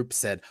Facebook group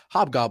said,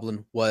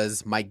 Hobgoblin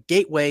was my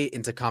gateway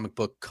into comic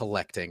book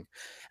collecting.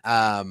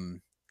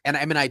 And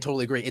I mean, I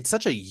totally agree. It's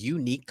such a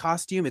unique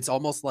costume. It's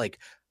almost like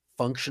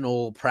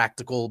functional,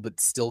 practical, but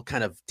still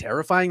kind of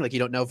terrifying. Like you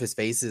don't know if his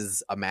face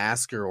is a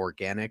mask or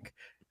organic.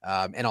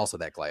 And also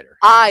that glider.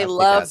 I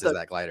love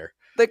that glider.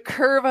 The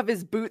curve of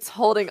his boots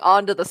holding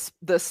onto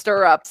the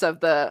stirrups of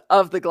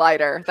the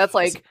glider. That's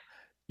like...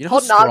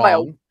 holding on by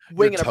a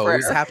wing and a prayer.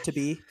 Toes have to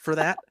be for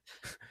that.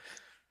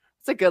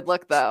 It's a good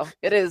look, though.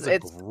 It's a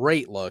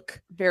great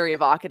look. Very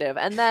evocative.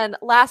 And then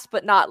last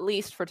but not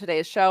least for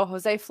today's show,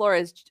 Jose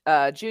Flores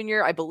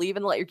Jr., I believe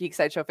in the Let Your Geek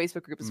Side Show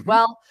Facebook group as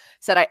well,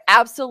 said, I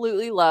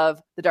absolutely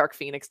love the Dark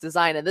Phoenix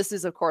design. And this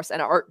is, of course, an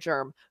Art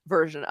Germ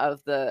version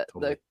of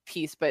the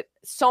piece. But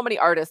so many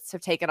artists have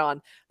taken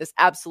on this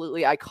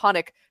absolutely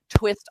iconic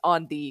twist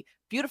on the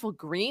beautiful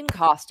green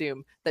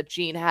costume that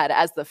Jean had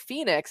as the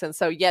Phoenix. And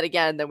so yet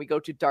again, then we go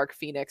to Dark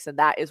Phoenix, and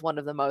that is one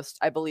of the most,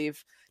 I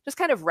believe, just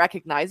kind of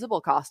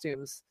recognizable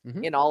costumes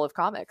in all of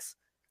comics.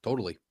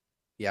 Totally.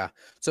 Yeah.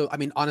 So, I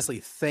mean, honestly,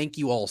 thank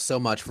you all so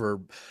much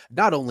for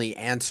not only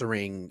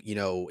answering,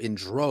 in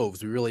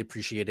droves. We really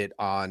appreciate it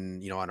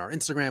on, on our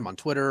Instagram, on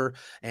Twitter,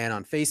 and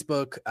on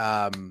Facebook.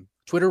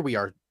 Twitter, we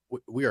are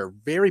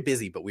very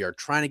busy, but we are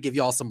trying to give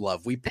you all some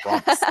love. We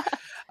promise.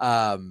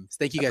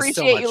 Thank you guys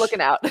so much. Appreciate you looking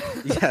out.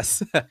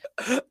 Yes.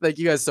 Thank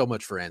you guys so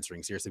much for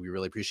answering. Seriously, we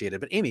really appreciate it.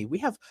 But Amy, we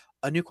have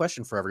a new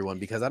question for everyone,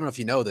 because I don't know if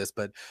you know this,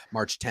 but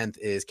March 10th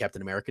is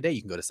Captain America Day.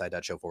 You can go to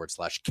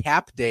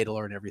side.show/Cap Day to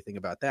learn everything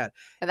about that.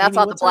 And that's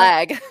Amy, on the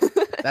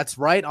Blag. That's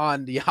right,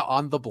 on the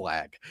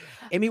Blag.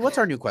 Amy, what's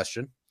our new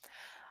question?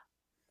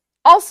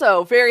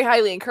 Also, very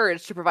highly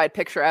encouraged to provide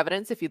picture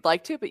evidence if you'd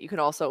like to, but you can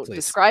also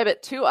describe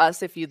it to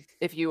us if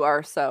you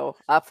are so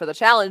up for the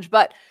challenge.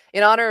 But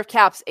in honor of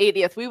Cap's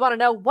 80th, we want to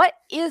know, what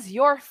is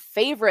your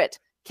favorite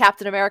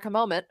Captain America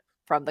moment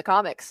from the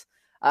comics?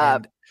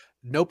 And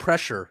no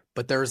pressure,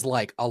 but there's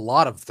like a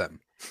lot of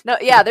them. No,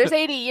 yeah, there's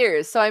 80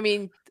 years. So, I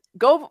mean,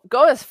 go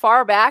as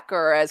far back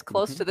or as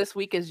close to this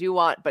week as you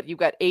want, but you've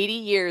got 80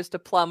 years to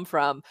plumb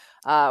from.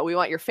 We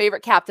want your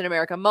favorite Captain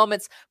America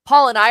moments.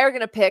 Paul and I are going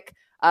to pick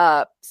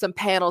some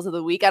panels of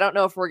the week. I don't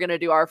know if we're going to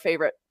do our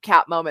favorite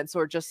Cap moments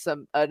or just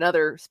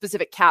another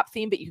specific Cap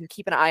theme, but you can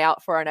keep an eye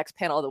out for our next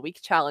panel of the week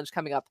challenge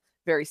coming up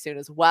very soon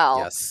as well.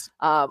 Yes.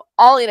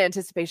 All in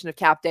anticipation of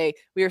Cap Day.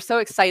 We are so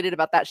excited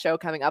about that show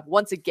coming up.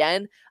 Once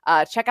again,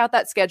 check out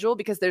that schedule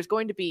because there's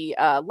going to be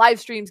live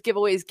streams,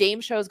 giveaways,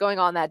 game shows going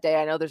on that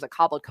day. I know there's a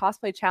cobbled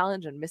cosplay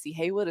challenge, and Missy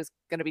Haywood is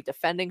going to be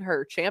defending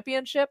her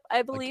championship,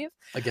 I believe,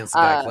 against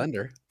Guy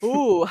Klender.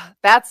 Ooh,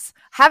 that's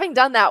having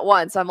done that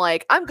once. I'm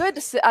like, I'm good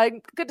to sit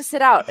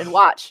out and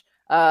watch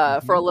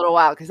for a little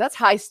while because that's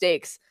high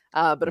stakes.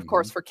 But of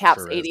course, for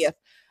Cap's 80th.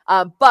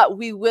 But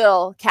we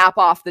will cap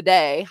off the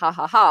day,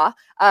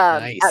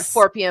 nice. At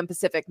 4 p.m.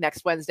 Pacific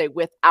next Wednesday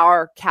with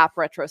our Cap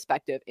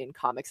retrospective in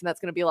comics. And that's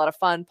going to be a lot of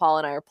fun. Paul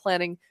and I are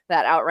planning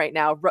that out right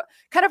now,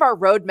 kind of our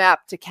roadmap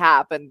to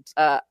Cap. And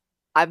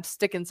I'm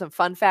sticking some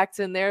fun facts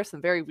in there,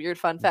 some very weird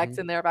fun facts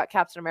in there about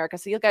Captain America.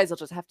 So you guys will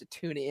just have to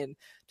tune in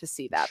to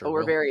see that. Sure, but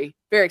we're very,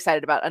 very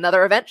excited about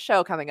another event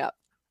show coming up.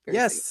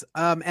 Yes.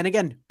 And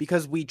again,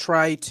 because we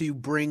try to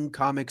bring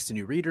comics to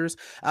new readers,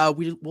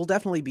 we will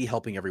definitely be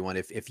helping everyone.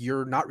 If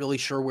you're not really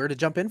sure where to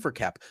jump in for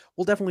Cap,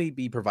 we'll definitely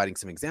be providing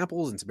some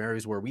examples and some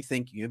areas where we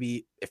think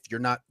maybe if you're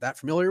not that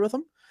familiar with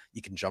them,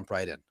 you can jump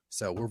right in.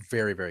 So we're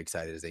very, very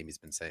excited, as Amy's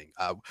been saying.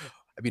 I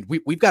mean,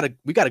 we got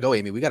to go,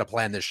 Amy. We got to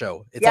plan this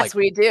show. It's yes,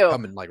 we do.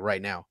 Coming like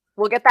right now.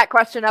 We'll get that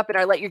question up in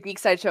our Let Your Geek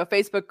Side Show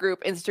Facebook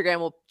group, Instagram.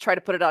 We'll try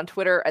to put it on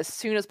Twitter as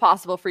soon as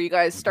possible for you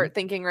guys. Start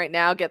thinking right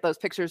now. Get those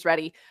pictures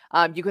ready.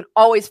 You can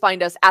always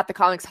find us at The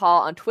Comics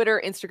Hall on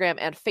Twitter, Instagram,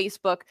 and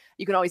Facebook.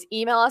 You can always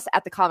email us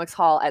at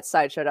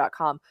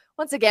thecomicsHall@sideshow.com.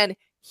 Once again,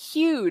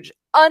 huge,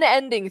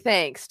 unending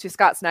thanks to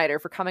Scott Snyder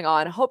for coming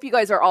on. Hope you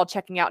guys are all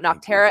checking out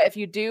Nocterra. If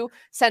you do,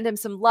 send him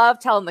some love.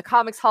 Tell him the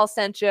Comics Hall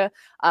sent you.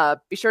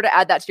 Be sure to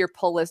add that to your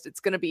pull list. It's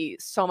going to be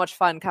so much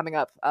fun coming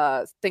up.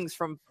 Things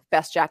from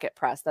Best Jacket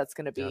Press. That's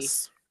going to be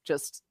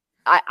just.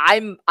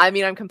 I'm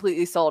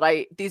completely sold.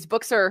 These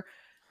books are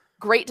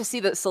great to see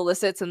the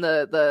solicits and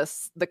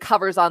the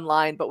covers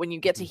online, but when you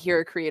get to hear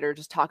a creator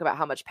just talk about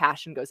how much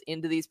passion goes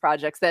into these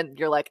projects, then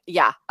you're like,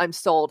 yeah, I'm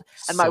sold,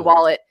 and my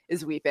wallet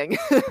is weeping.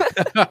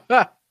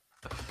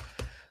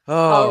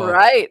 All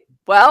right.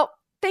 Well,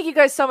 thank you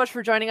guys so much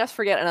for joining us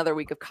for yet another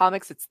week of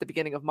comics. It's the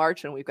beginning of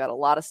March, and we've got a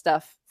lot of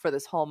stuff for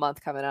this whole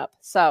month coming up.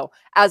 So,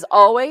 as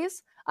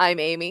always, I'm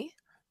Amy.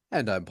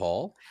 And I'm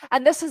Paul.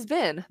 And this has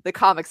been The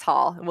Comics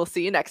Hall, and we'll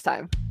see you next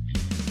time.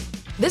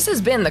 This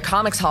has been The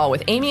Comics Hall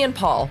with Amy and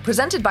Paul,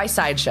 presented by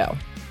Sideshow.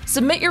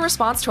 Submit your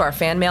response to our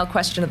fan mail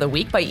question of the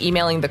week by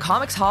emailing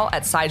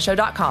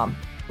thecomicsHall@sideshow.com.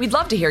 We'd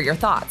love to hear your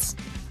thoughts.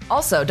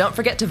 Also, don't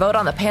forget to vote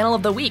on the panel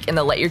of the week in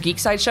the Let Your Geek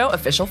Side Show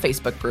official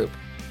Facebook group.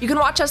 You can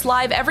watch us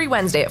live every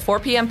Wednesday at 4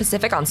 p.m.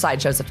 Pacific on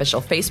Sideshow's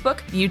official Facebook,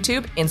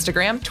 YouTube,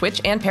 Instagram,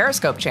 Twitch, and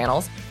Periscope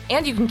channels.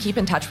 And you can keep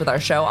in touch with our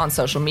show on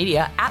social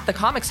media at The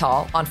Comics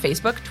Hall on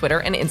Facebook, Twitter,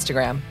 and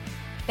Instagram.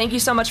 Thank you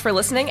so much for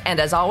listening, and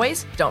as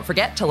always, don't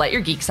forget to let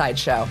your geek side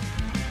show.